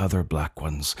can see other black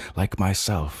ones, like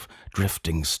myself,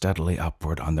 drifting steadily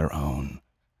upward on their own.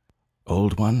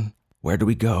 Old One, where do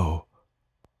we go?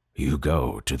 You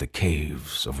go to the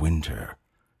caves of winter.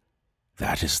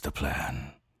 That is the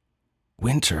plan.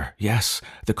 Winter, yes,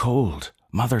 the cold.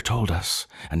 Mother told us,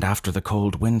 and after the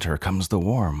cold winter comes the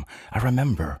warm. I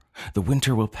remember. The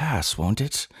winter will pass, won't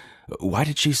it? Why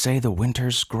did she say the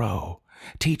winters grow?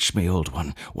 Teach me, Old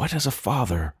One, what is a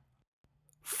father?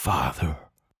 Father,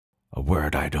 a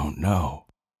word I don't know.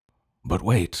 But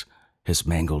wait, his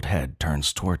mangled head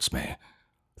turns towards me.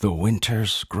 The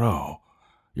winters grow.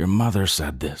 Your mother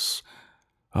said this.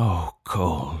 Oh,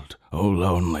 cold, oh,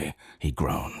 lonely, he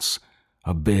groans.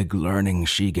 A big learning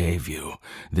she gave you.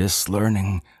 This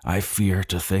learning I fear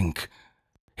to think.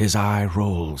 His eye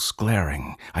rolls,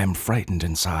 glaring. I am frightened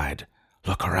inside.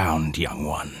 Look around, young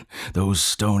one. Those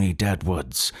stony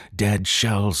deadwoods, dead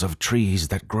shells of trees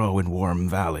that grow in warm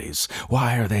valleys.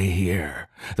 Why are they here?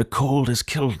 The cold has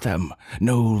killed them.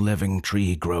 No living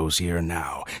tree grows here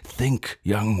now. Think,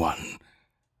 young one.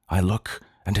 I look,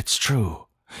 and it's true.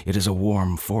 It is a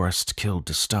warm forest killed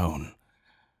to stone.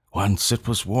 Once it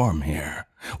was warm here.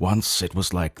 Once it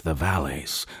was like the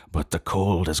valleys. But the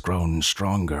cold has grown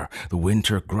stronger. The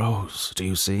winter grows, do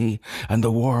you see? And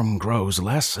the warm grows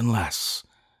less and less.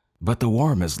 But the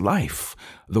warm is life.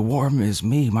 The warm is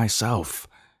me, myself.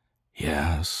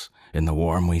 Yes, in the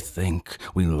warm we think,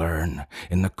 we learn.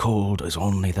 In the cold is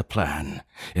only the plan.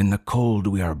 In the cold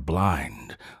we are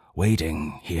blind,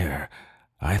 waiting here.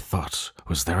 I thought,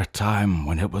 was there a time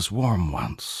when it was warm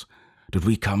once? Did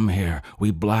we come here,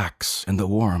 we blacks, in the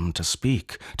warm to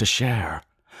speak, to share?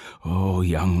 Oh,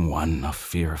 young one of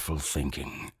fearful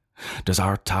thinking, does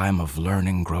our time of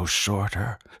learning grow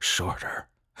shorter, shorter?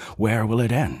 Where will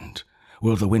it end?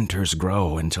 Will the winters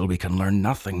grow until we can learn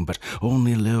nothing but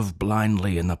only live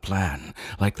blindly in the plan,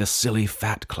 like the silly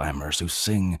fat climbers who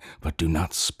sing but do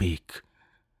not speak?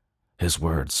 His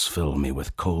words fill me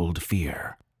with cold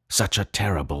fear. Such a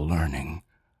terrible learning.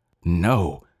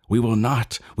 No, we will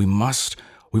not. We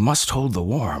must hold the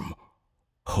warm.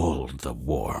 Hold the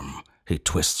warm. He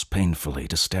twists painfully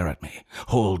to stare at me.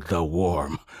 Hold the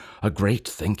warm. A great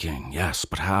thinking, yes,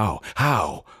 but how?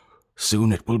 How?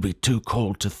 Soon it will be too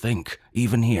cold to think,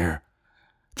 even here.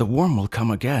 The warm will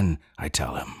come again, I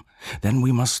tell him. Then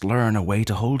we must learn a way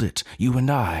to hold it, you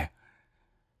and I.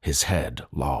 His head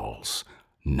lolls.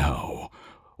 No.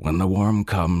 When the warm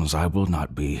comes, I will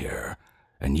not be here,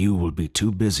 and you will be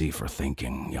too busy for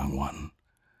thinking, young one.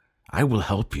 I will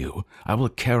help you. I will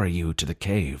carry you to the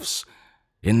caves.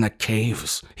 In the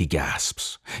caves, he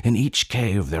gasps. In each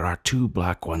cave there are 2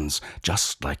 black ones,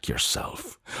 just like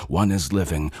yourself. One is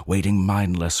living, waiting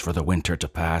mindless for the winter to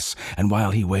pass, and while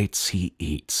he waits, he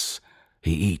eats.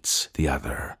 He eats the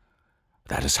other.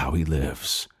 That is how he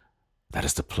lives. That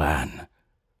is the plan.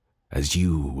 As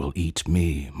you will eat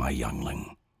me, my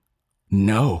youngling.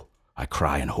 No, I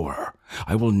cry in horror.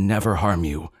 I will never harm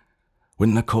you.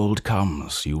 When the cold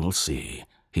comes, you will see,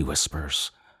 he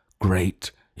whispers.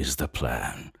 Great is the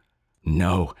plan.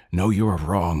 No, you are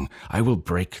wrong. I will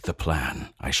break the plan,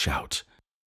 I shout.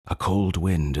 A cold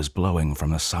wind is blowing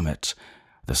from the summit.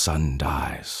 The sun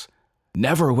dies.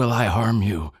 "Never will I harm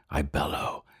you," I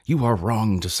bellow. "You are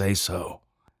wrong to say so."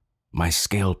 My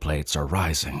scale plates are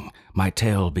rising. My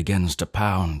tail begins to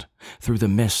pound. Through the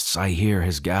mists I hear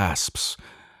his gasps.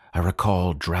 I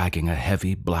recall dragging a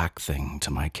heavy black thing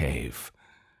to my cave.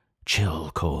 Chill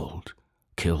cold,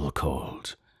 kill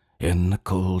cold. In the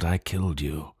cold I killed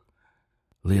you.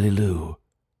 Lily Lou,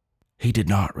 he did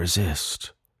not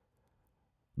resist.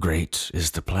 Great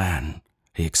is the plan.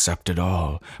 He accepted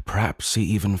all. Perhaps he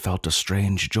even felt a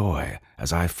strange joy,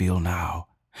 as I feel now.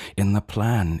 In the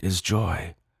plan is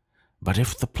joy. But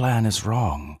if the plan is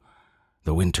wrong,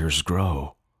 the winters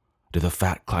grow. Do the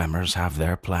fat climbers have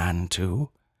their plan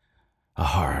too? A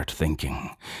hard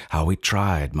thinking, how we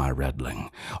tried, my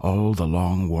redling. All the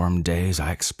long warm days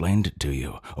I explained it to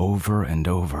you, over and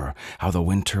over, how the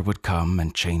winter would come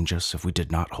and change us if we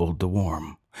did not hold the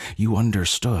warm. You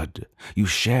understood. You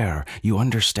share. You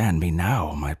understand me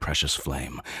now, my precious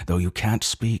flame. Though you can't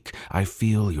speak, I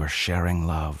feel your sharing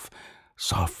love.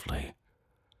 Softly.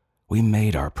 We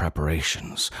made our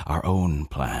preparations, our own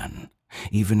plan.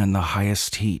 Even in the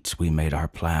highest heat we made our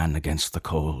plan against the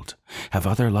cold. Have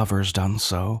other lovers done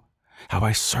so? How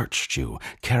I searched you,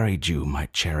 carried you, my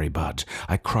cherry bud.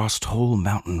 I crossed whole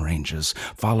mountain ranges,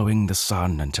 following the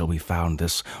sun until we found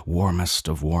this warmest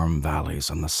of warm valleys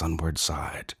on the sunward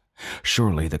side.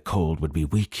 Surely the cold would be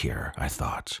weak here, I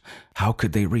thought. How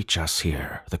could they reach us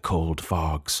here, the cold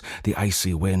fogs, the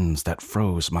icy winds that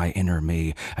froze my inner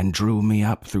me and drew me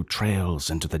up through trails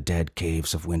into the dead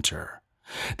caves of winter?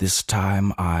 This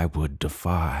time I would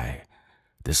defy.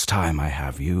 This time I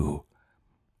have you.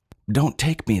 Don't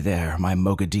take me there, my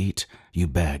Mogadit, you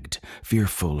begged,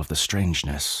 fearful of the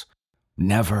strangeness.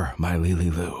 Never, my Lily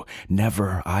Lou,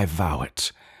 never, I vow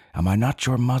it. Am I not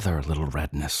your mother, little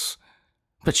redness?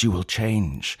 But you will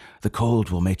change. The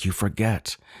cold will make you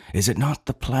forget. Is it not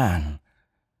the plan?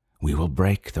 We will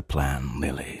break the plan,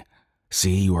 Lily.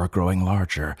 See, you are growing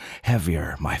larger,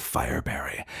 heavier, my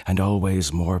fireberry, and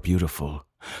always more beautiful.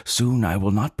 Soon I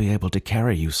will not be able to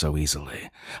carry you so easily.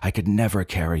 I could never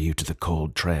carry you to the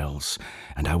cold trails,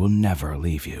 and I will never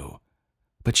leave you.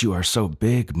 But you are so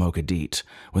big, Mogadit.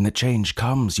 When the change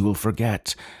comes, you will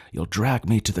forget. You'll drag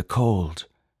me to the cold.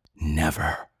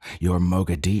 Never. Your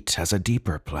Mogadit has a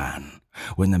deeper plan.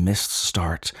 When the mists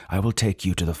start, I will take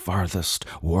you to the farthest,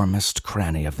 warmest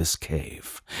cranny of this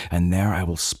cave, and there I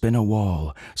will spin a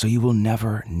wall so you will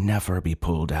never, never be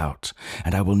pulled out,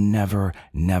 and I will never,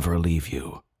 never leave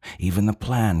you. Even the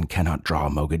plan cannot draw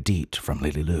Mogadit from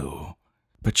Lily Lou.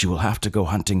 But you will have to go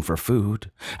hunting for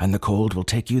food, and the cold will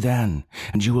take you then,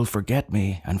 and you will forget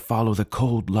me and follow the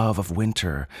cold love of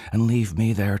winter and leave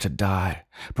me there to die.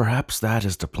 Perhaps that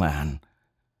is the plan.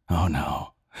 Oh,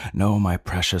 no. No, my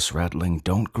precious redling,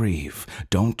 don't grieve,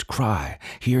 don't cry.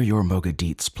 Hear your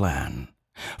Mogadit's plan.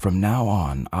 From now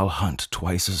on, I'll hunt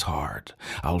twice as hard.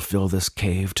 I'll fill this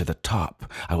cave to the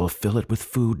top. I will fill it with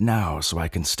food now so I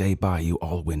can stay by you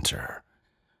all winter.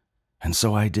 And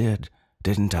so I did,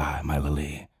 didn't I, my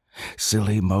Lily?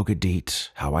 Silly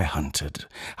Mogadit, how I hunted,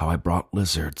 how I brought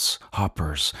lizards,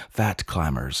 hoppers, fat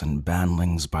climbers, and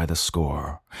banlings by the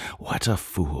score. What a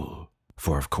fool!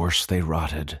 For of course they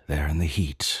rotted there in the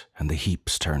heat, and the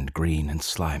heaps turned green and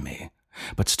slimy,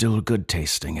 but still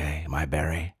good-tasting, my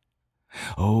berry?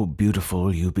 Oh,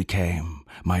 beautiful you became,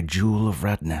 my jewel of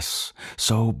redness,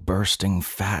 so bursting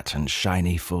fat and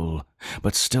shiny full,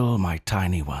 but still my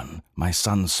tiny one, my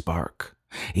sun-spark.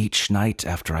 Each night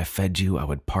after I fed you, I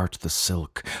would part the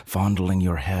silk, fondling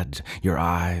your head, your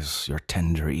eyes, your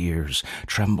tender ears,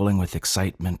 trembling with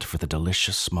excitement for the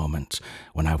delicious moment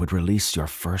when I would release your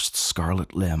first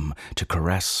scarlet limb to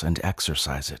caress and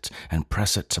exercise it and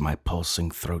press it to my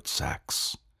pulsing throat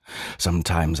sacs.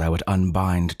 Sometimes I would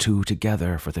unbind two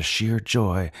together for the sheer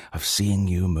joy of seeing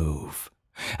you move.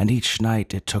 And each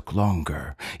night it took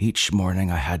longer. Each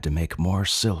morning I had to make more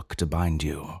silk to bind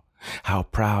you. How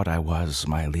proud I was,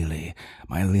 my Lily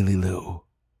Lou.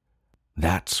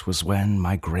 That was when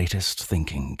my greatest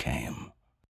thinking came.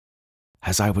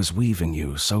 As I was weaving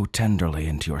you so tenderly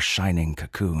into your shining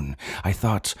cocoon, I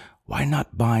thought, why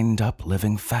not bind up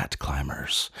living fat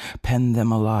climbers, pen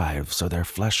them alive so their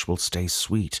flesh will stay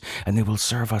sweet and they will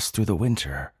serve us through the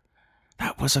winter?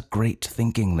 That was a great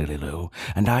thinking, Lily Lou,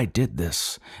 and I did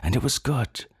this, and it was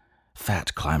good.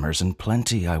 Fat climbers in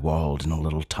plenty I walled in a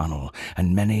little tunnel,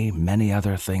 and many, many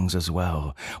other things as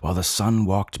well, while the sun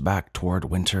walked back toward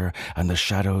winter and the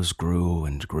shadows grew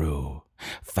and grew.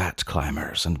 Fat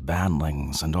climbers and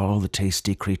banlings and all the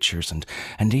tasty creatures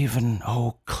and even,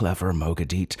 oh, clever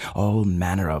Mogadit, all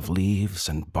manner of leaves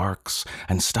and barks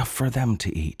and stuff for them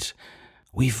to eat.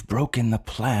 We've broken the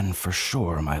plan for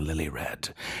sure, my lily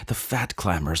red. The fat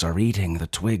climbers are eating the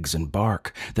twigs and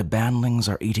bark, the banlings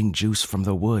are eating juice from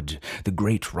the wood, the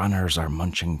great runners are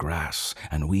munching grass,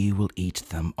 and we will eat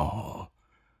them all.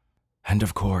 And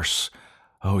of course,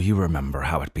 oh, you remember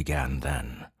how it began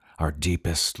then, our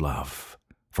deepest love.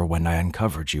 For when I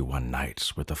uncovered you one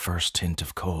night with the first hint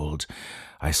of cold,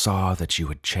 I saw that you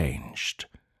had changed.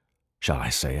 Shall I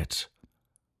say it?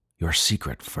 Your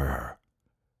secret fur.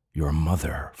 Your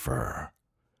mother fur.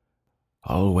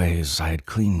 Always I had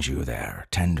cleaned you there,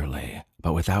 tenderly,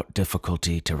 but without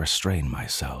difficulty to restrain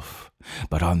myself.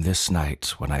 But on this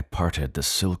night, when I parted the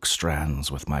silk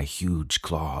strands with my huge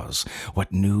claws,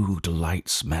 what new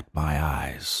delights met my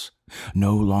eyes!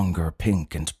 No longer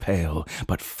pink and pale,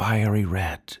 but fiery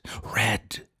red,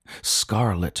 red!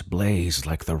 Scarlet blazed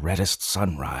like the reddest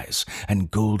sunrise,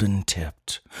 and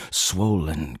golden-tipped,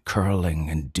 swollen, curling,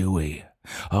 and dewy.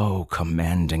 Oh,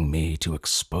 commanding me to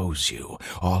expose you,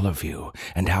 all of you,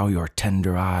 and how your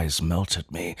tender eyes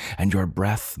melted me, and your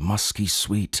breath musky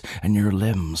sweet, and your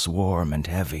limbs warm and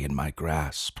heavy in my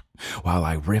grasp, while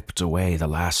I ripped away the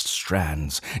last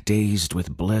strands, dazed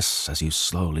with bliss as you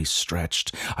slowly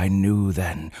stretched. I knew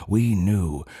then, we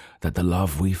knew, that the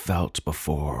love we felt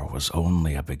before was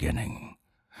only a beginning.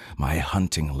 My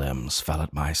hunting limbs fell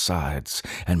at my sides,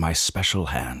 and my special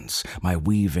hands, my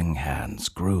weaving hands,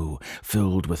 grew,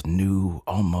 filled with new,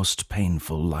 almost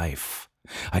painful life.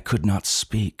 I could not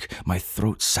speak, my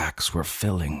throat sacs were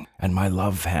filling, and my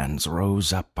love hands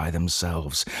rose up by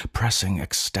themselves, pressing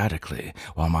ecstatically,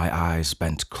 while my eyes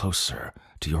bent closer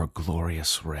to your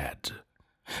glorious red.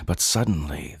 But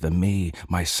suddenly the me,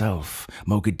 myself,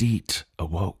 Mogadit,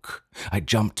 awoke. I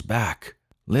jumped back.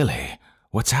 Lily,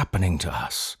 what's happening to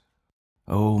us?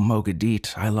 Oh,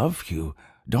 Mogadit, I love you.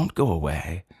 Don't go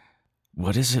away.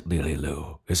 What is it, Lily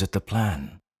Lou? Is it the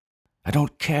plan? I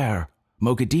don't care.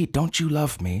 Mogadit, don't you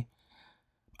love me?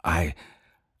 I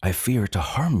fear to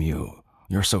harm you.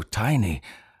 You're so tiny.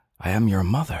 I am your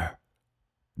mother.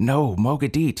 No,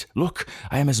 Mogadit, look,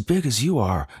 I am as big as you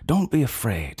are. Don't be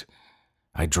afraid.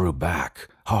 I drew back,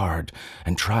 hard,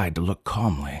 and tried to look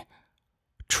calmly.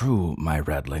 True, my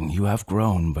redling, you have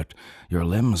grown, but your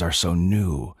limbs are so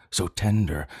new, so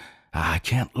tender. I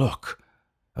can't look.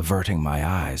 Averting my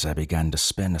eyes, I began to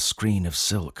spin a screen of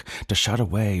silk to shut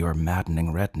away your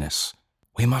maddening redness.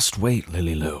 We must wait,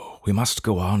 Lily Lou. We must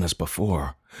go on as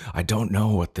before. I don't know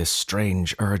what this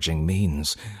strange urging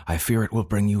means. I fear it will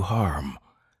bring you harm.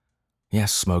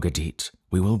 Yes, Mogadit,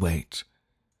 we will wait.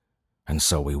 And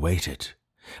so we waited,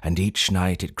 and each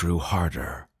night it grew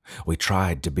harder. We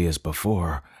tried to be as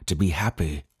before, to be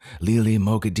happy, Lily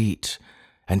Mogadit,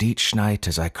 and each night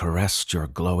as I caressed your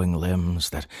glowing limbs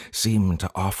that seemed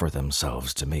to offer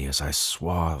themselves to me as I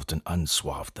swathed and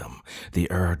unswathed them, the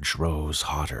urge rose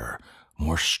hotter,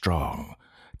 more strong,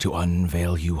 to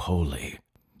unveil you wholly.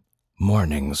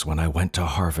 Mornings when I went to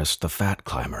harvest the fat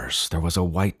climbers, there was a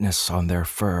whiteness on their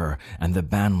fur, and the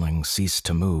banlings ceased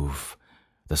to move.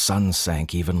 The sun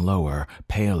sank even lower,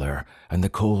 paler, and the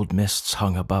cold mists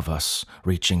hung above us,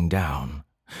 reaching down.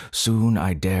 Soon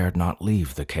I dared not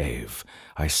leave the cave.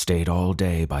 I stayed all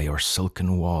day by your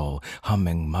silken wall,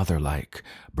 humming mother-like,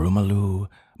 Brumaloo,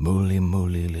 Mooli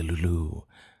Mooli Lilulu,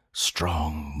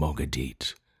 strong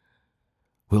Mogadit.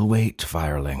 We'll wait,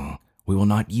 Fireling. We will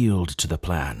not yield to the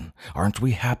plan. Aren't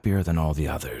we happier than all the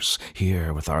others,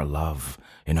 here with our love,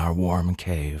 in our warm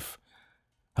cave?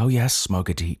 Oh yes,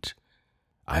 Mogadit.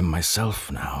 I'm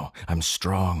myself now. I'm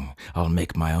strong. I'll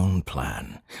make my own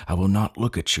plan. I will not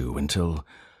look at you until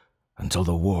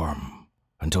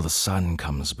the sun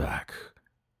comes back.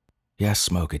 Yes,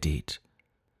 Mogadit.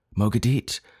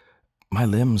 Mogadit, my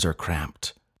limbs are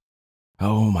cramped.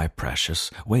 Oh, my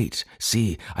precious, wait,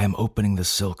 see, I am opening the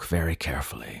silk very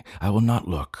carefully. I will not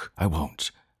look, I won't.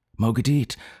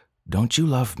 Mogadit, don't you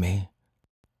love me?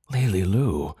 Lily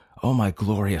Lou, oh, my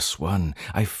glorious one,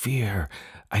 I fear,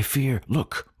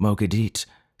 look, Mogadit,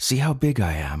 see how big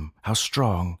I am, how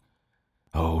strong.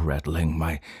 Oh, redling,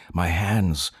 my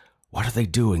hands, what are they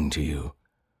doing to you?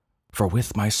 For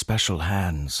with my special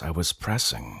hands I was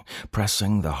pressing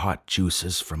the hot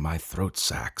juices from my throat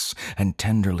sacs, and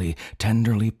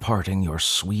tenderly parting your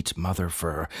sweet mother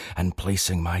fur, and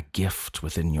placing my gift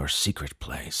within your secret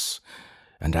place.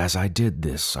 And as I did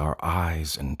this, our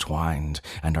eyes entwined,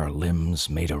 and our limbs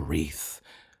made a wreath.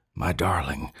 My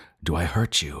darling, do I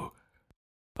hurt you?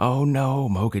 Oh no,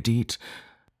 Mogadit,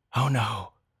 oh no.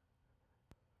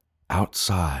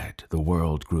 Outside, the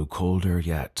world grew colder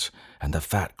yet, and the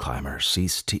fat climbers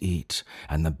ceased to eat,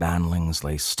 and the banlings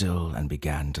lay still and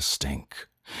began to stink.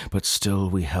 But still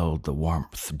we held the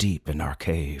warmth deep in our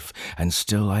cave, and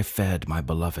still I fed my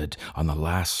beloved on the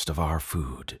last of our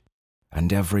food.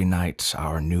 And every night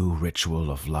our new ritual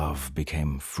of love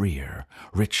became freer,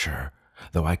 richer,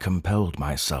 though I compelled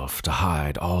myself to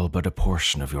hide all but a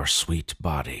portion of your sweet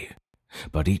body.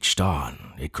 But each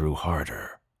dawn it grew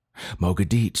harder.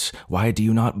 Mogadit, why do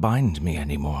you not bind me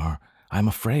any more? I'm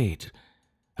afraid.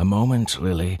 A moment,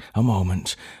 Lily, a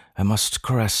moment. I must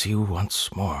caress you once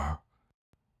more.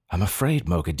 I'm afraid,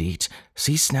 Mogadit.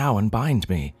 Cease now and bind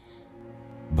me.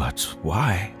 But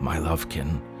why, my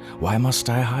lovekin? Why must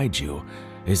I hide you?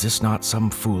 Is this not some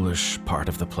foolish part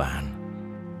of the plan?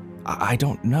 I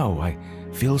don't know. I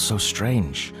feel so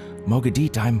strange.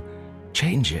 Mogadit, I'm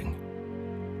changing.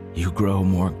 You grow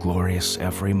more glorious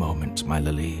every moment, my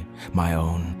Lily, my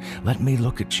own. Let me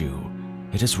look at you.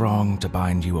 It is wrong to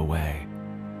bind you away.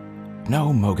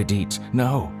 No, Mogadit,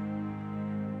 no.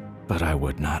 But I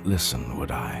would not listen,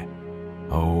 would I?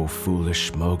 Oh,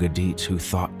 foolish Mogadit, who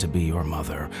thought to be your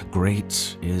mother,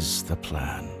 great is the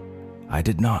plan. I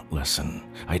did not listen.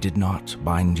 I did not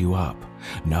bind you up.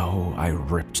 No, I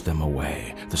ripped them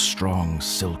away, the strong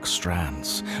silk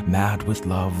strands. Mad with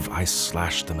love, I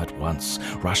slashed them at once,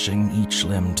 rushing each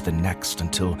limb to the next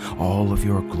until all of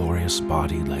your glorious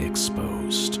body lay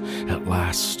exposed. At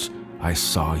last, I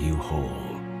saw you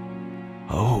whole.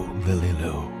 Oh,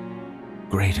 Lily-Lou,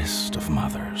 greatest of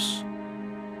mothers.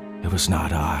 It was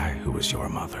not I who was your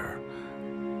mother.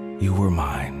 You were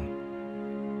mine.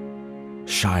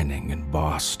 Shining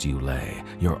embossed you lay,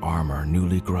 your armor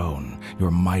newly grown,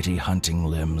 your mighty hunting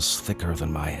limbs thicker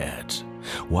than my head.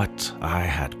 What I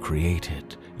had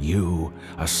created, you,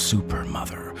 a super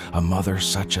mother, a mother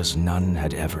such as none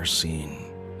had ever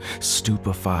seen.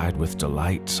 Stupefied with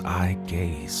delight, I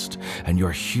gazed, and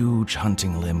your huge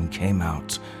hunting limb came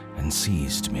out and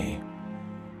seized me.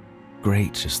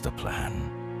 Great is the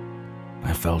plan.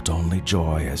 I felt only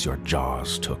joy as your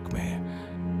jaws took me,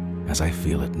 as I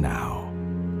feel it now.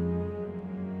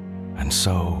 And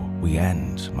so we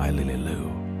end, my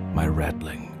Lily-Lou, my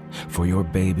redling, for your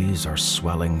babies are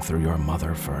swelling through your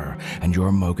mother fur, and your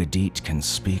Mogadit can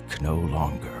speak no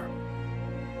longer.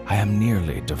 I am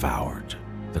nearly devoured.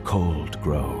 The cold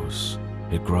grows.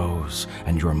 It grows,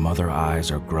 and your mother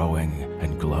eyes are growing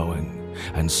and glowing,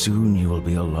 and soon you will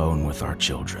be alone with our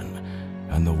children,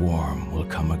 and the warm will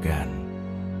come again.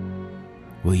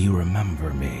 Will you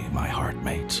remember me, my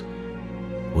heartmate?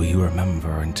 Will you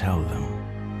remember and tell them?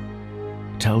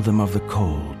 Tell them of the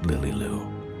cold, Lily-Lou.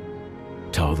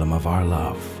 Tell them of our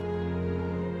love.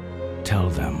 Tell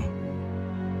them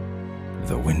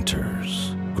the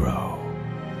winters grow.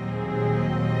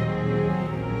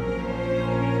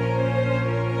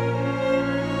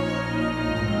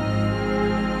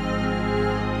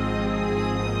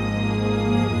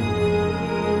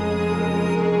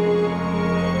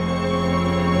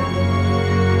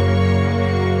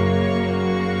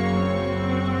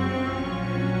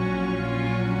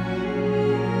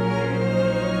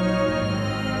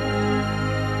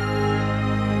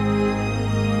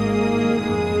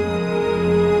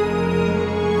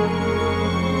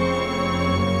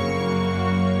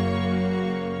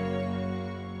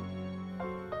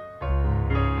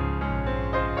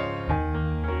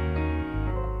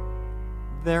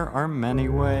 There are many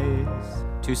ways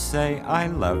to say I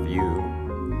love you.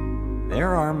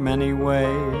 There are many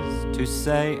ways to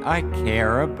say I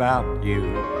care about you.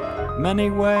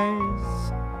 Many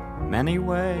ways, many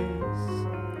ways,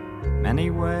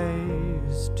 many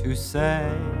ways to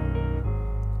say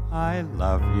I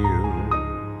love you.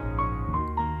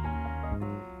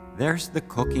 There's the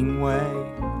cooking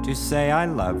way to say I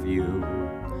love you.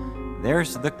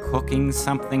 There's the cooking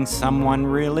something someone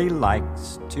really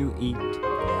likes to eat.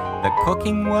 The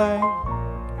cooking way,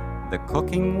 the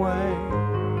cooking way,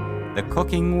 the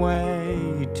cooking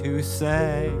way to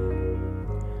say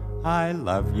I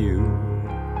love you.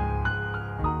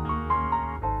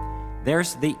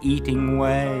 There's the eating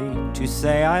way to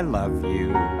say I love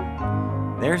you.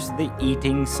 There's the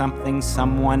eating something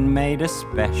someone made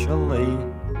especially.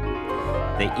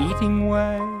 The eating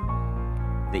way,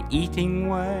 the eating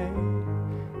way,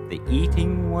 the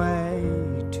eating way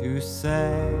to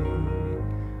say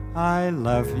I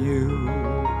love you.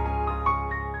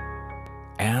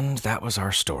 And that was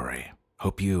our story.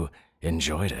 Hope you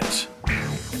enjoyed it.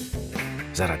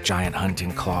 Is that a giant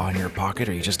hunting claw in your pocket,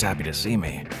 or are you just happy to see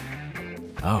me?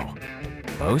 Oh,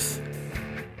 both?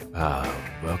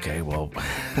 Okay, well,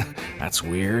 that's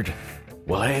weird.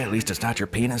 Well, hey, at least it's not your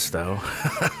penis, though.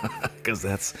 Because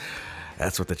that's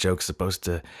what the joke's supposed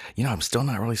to... You know, I'm still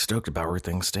not really stoked about where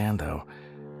things stand, though.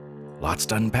 Lots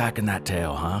to unpack in that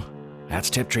tale, huh? That's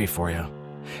Tiptree for you.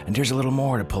 And here's a little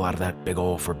more to pull out of that big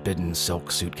ol' forbidden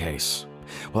silk suitcase.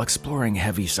 While exploring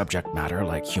heavy subject matter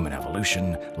like human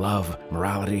evolution, love,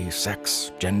 morality,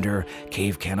 sex, gender,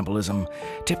 cave cannibalism,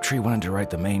 Tiptree wanted to write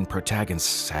the main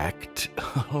protagonist's act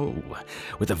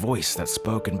with a voice that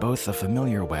spoke in both a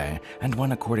familiar way and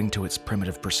one according to its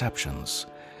primitive perceptions.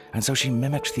 And so she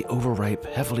mimicked the overripe,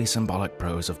 heavily symbolic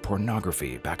prose of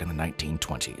pornography back in the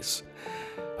 1920s.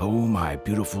 Oh, my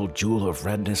beautiful jewel of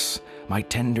redness, my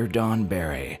tender dawn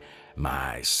berry,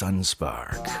 my sun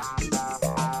spark.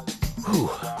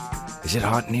 Whew. Is it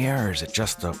hot in here, or is it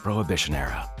just the Prohibition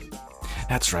era?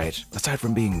 That's right. Aside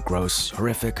from being gross,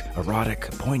 horrific, erotic,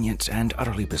 poignant, and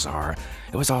utterly bizarre,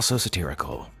 it was also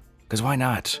satirical. 'Cause why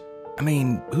not? I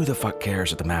mean, who the fuck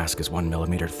cares if the mask is 1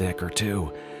 millimeter thick or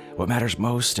 2? What matters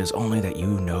most is only that you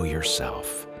know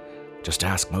yourself. Just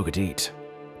ask Mogadit.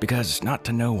 Because not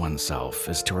to know oneself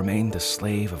is to remain the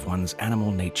slave of one's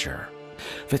animal nature.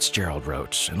 Fitzgerald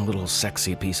wrote in a little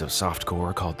sexy piece of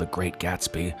softcore called The Great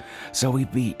Gatsby, so we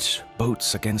beat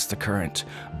boats against the current,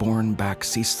 borne back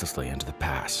ceaselessly into the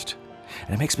past.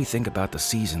 And it makes me think about the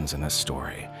seasons in this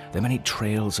story, the many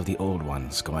trails of the old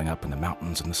ones going up in the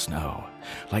mountains in the snow,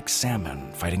 like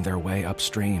salmon fighting their way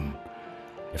upstream.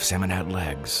 If salmon had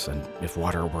legs, and if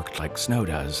water worked like snow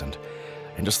does, and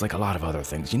just like a lot of other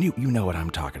things, you know what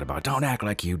I'm talking about. Don't act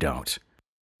like you don't.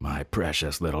 My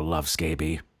precious little love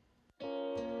scaby.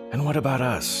 And what about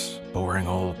us, boring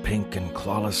old pink and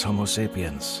clawless Homo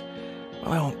sapiens?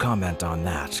 Well, I won't comment on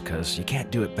that, because you can't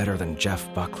do it better than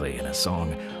Jeff Buckley in his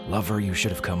song, Lover You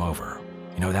Should Have Come Over.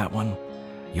 You know that one?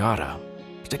 You oughta.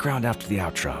 Stick around after the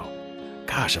outro.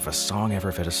 Gosh, if a song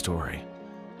ever fit a story.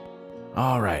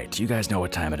 Alright, you guys know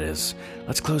what time it is.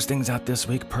 Let's close things out this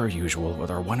week per usual with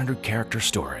our 100-character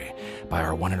story by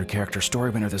our 100-character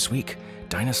story winner this week,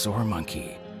 Dinosaur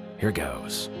Monkey. Here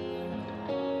goes.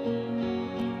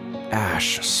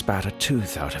 Ash spat a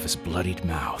tooth out of his bloodied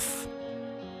mouth.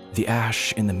 The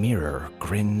Ash in the mirror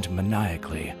grinned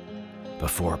maniacally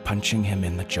before punching him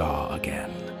in the jaw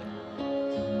again.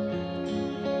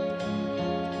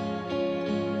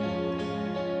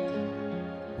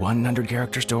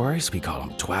 "100-character stories, we call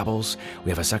them twabbles.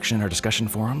 We have a section in our discussion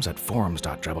forums at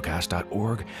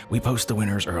forums.drabblecast.org. We post the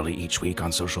winners early each week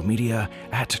on social media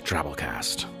at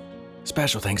Drabblecast.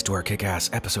 Special thanks to our kick-ass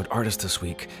episode artist this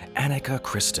week, Annika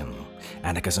Kristen.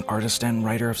 Annika's an artist and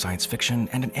writer of science fiction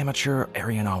and an amateur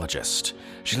Aryanologist.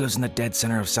 She lives in the dead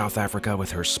center of South Africa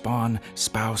with her spawn,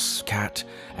 spouse, cat,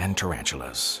 and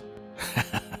tarantulas.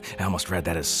 I almost read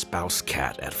that as spouse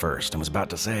cat at first and was about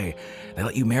to say, they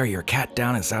let you marry your cat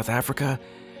down in South Africa?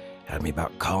 Had me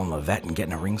about calling the vet and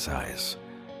getting a ring size.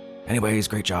 Anyways,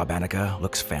 great job, Annika.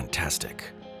 Looks fantastic.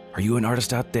 Are you an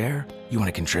artist out there? You want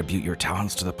to contribute your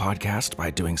talents to the podcast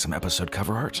by doing some episode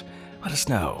cover art? Let us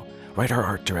know. Write our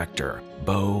art director,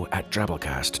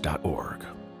 bo@drabblecast.org.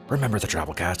 Remember, the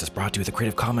Drabblecast is brought to you with a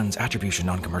Creative Commons Attribution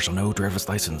Non-Commercial No Derivatives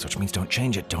License, which means don't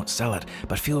change it, don't sell it,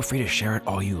 but feel free to share it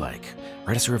all you like.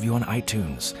 Write us a review on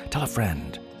iTunes. Tell a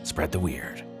friend. Spread the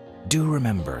weird. Do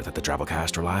remember that the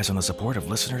Drabblecast relies on the support of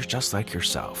listeners just like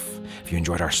yourself. If you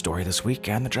enjoyed our story this week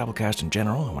and the Drabblecast in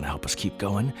general and want to help us keep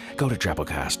going, go to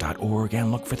drabblecast.org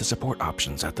and look for the support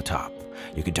options at the top.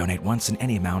 You can donate once in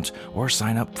any amount or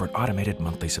sign up for an automated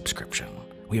monthly subscription.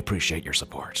 We appreciate your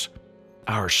support.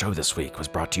 Our show this week was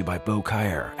brought to you by Bo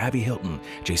Kyer, Abby Hilton,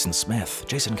 Jason Smith,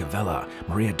 Jason Cavella,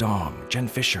 Maria Dom, Jen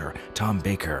Fisher, Tom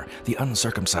Baker, The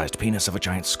Uncircumcised Penis of a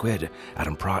Giant Squid,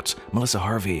 Adam Pratt, Melissa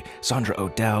Harvey, Sandra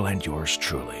Odell, and yours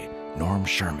truly, Norm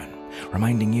Sherman,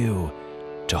 reminding you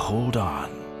to hold on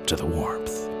to the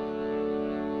warmth.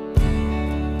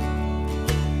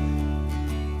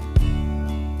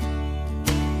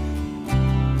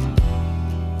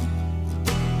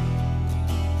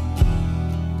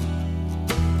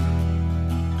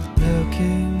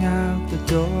 Looking out the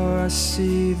door, I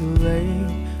see the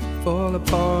rain fall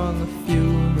upon the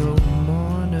funeral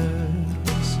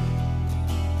mourners,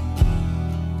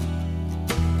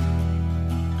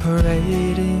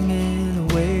 parading in a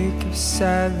wake of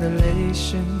sad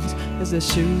relations as their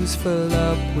shoes fill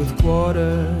up with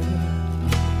water.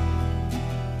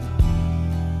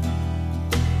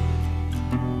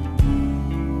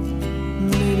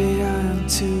 Maybe I'm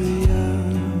too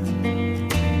young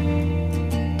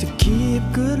to keep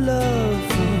good love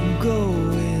from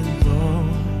going wrong,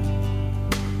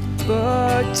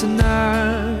 but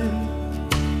tonight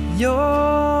you're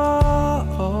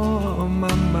on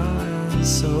my mind and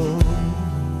soul.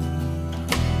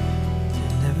 You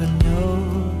never know.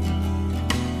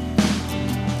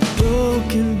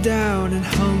 Broken down and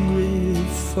hungry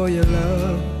for your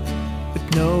love,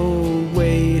 with no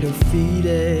way to feed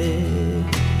it.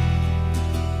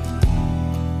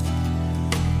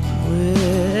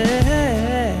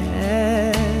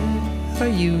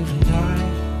 you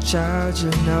tonight. Child,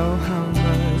 you know how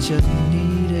much I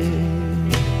need it.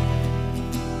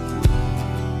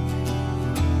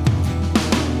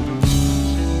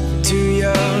 Too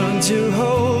young to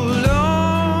hold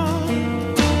on,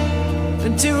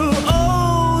 and too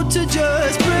old to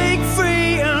just break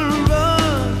free and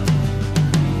run.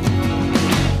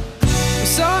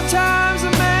 Sometimes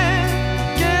a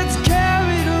man gets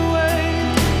carried away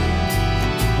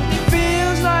when he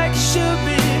feels like he should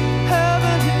be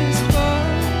having his fun,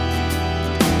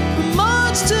 but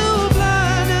much too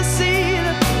blind to see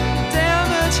the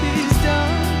damage he's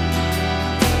done.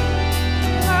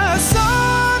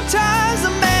 Sometimes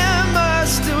a man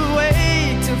must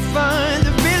wait to find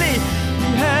that really he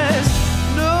has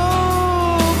no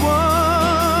one.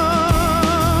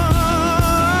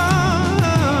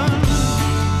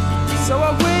 So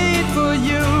I wait for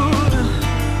you,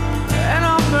 and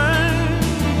I'll burn.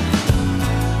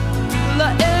 Will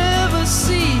I ever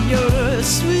see your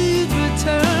sweet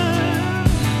return?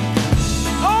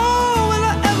 Oh, will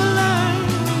I ever learn?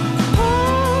 Oh,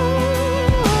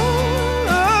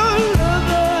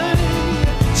 lover,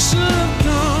 should have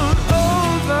gone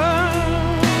over.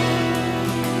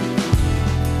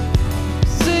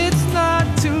 See, it's not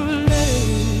too late.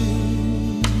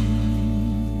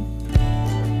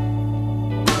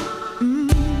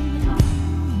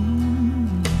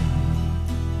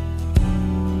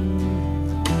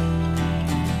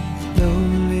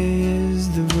 Lonely is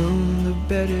the room the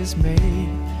bed is made.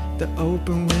 The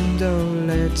open window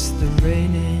lets the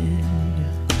rain in.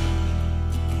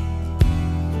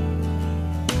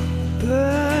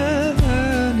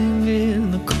 Burning in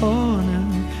the corner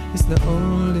is the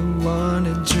only one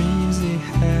that dreams he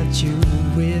had you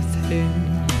with him.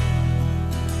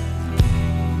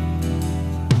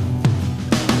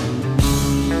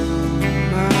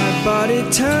 My body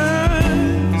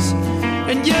turns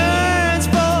and you're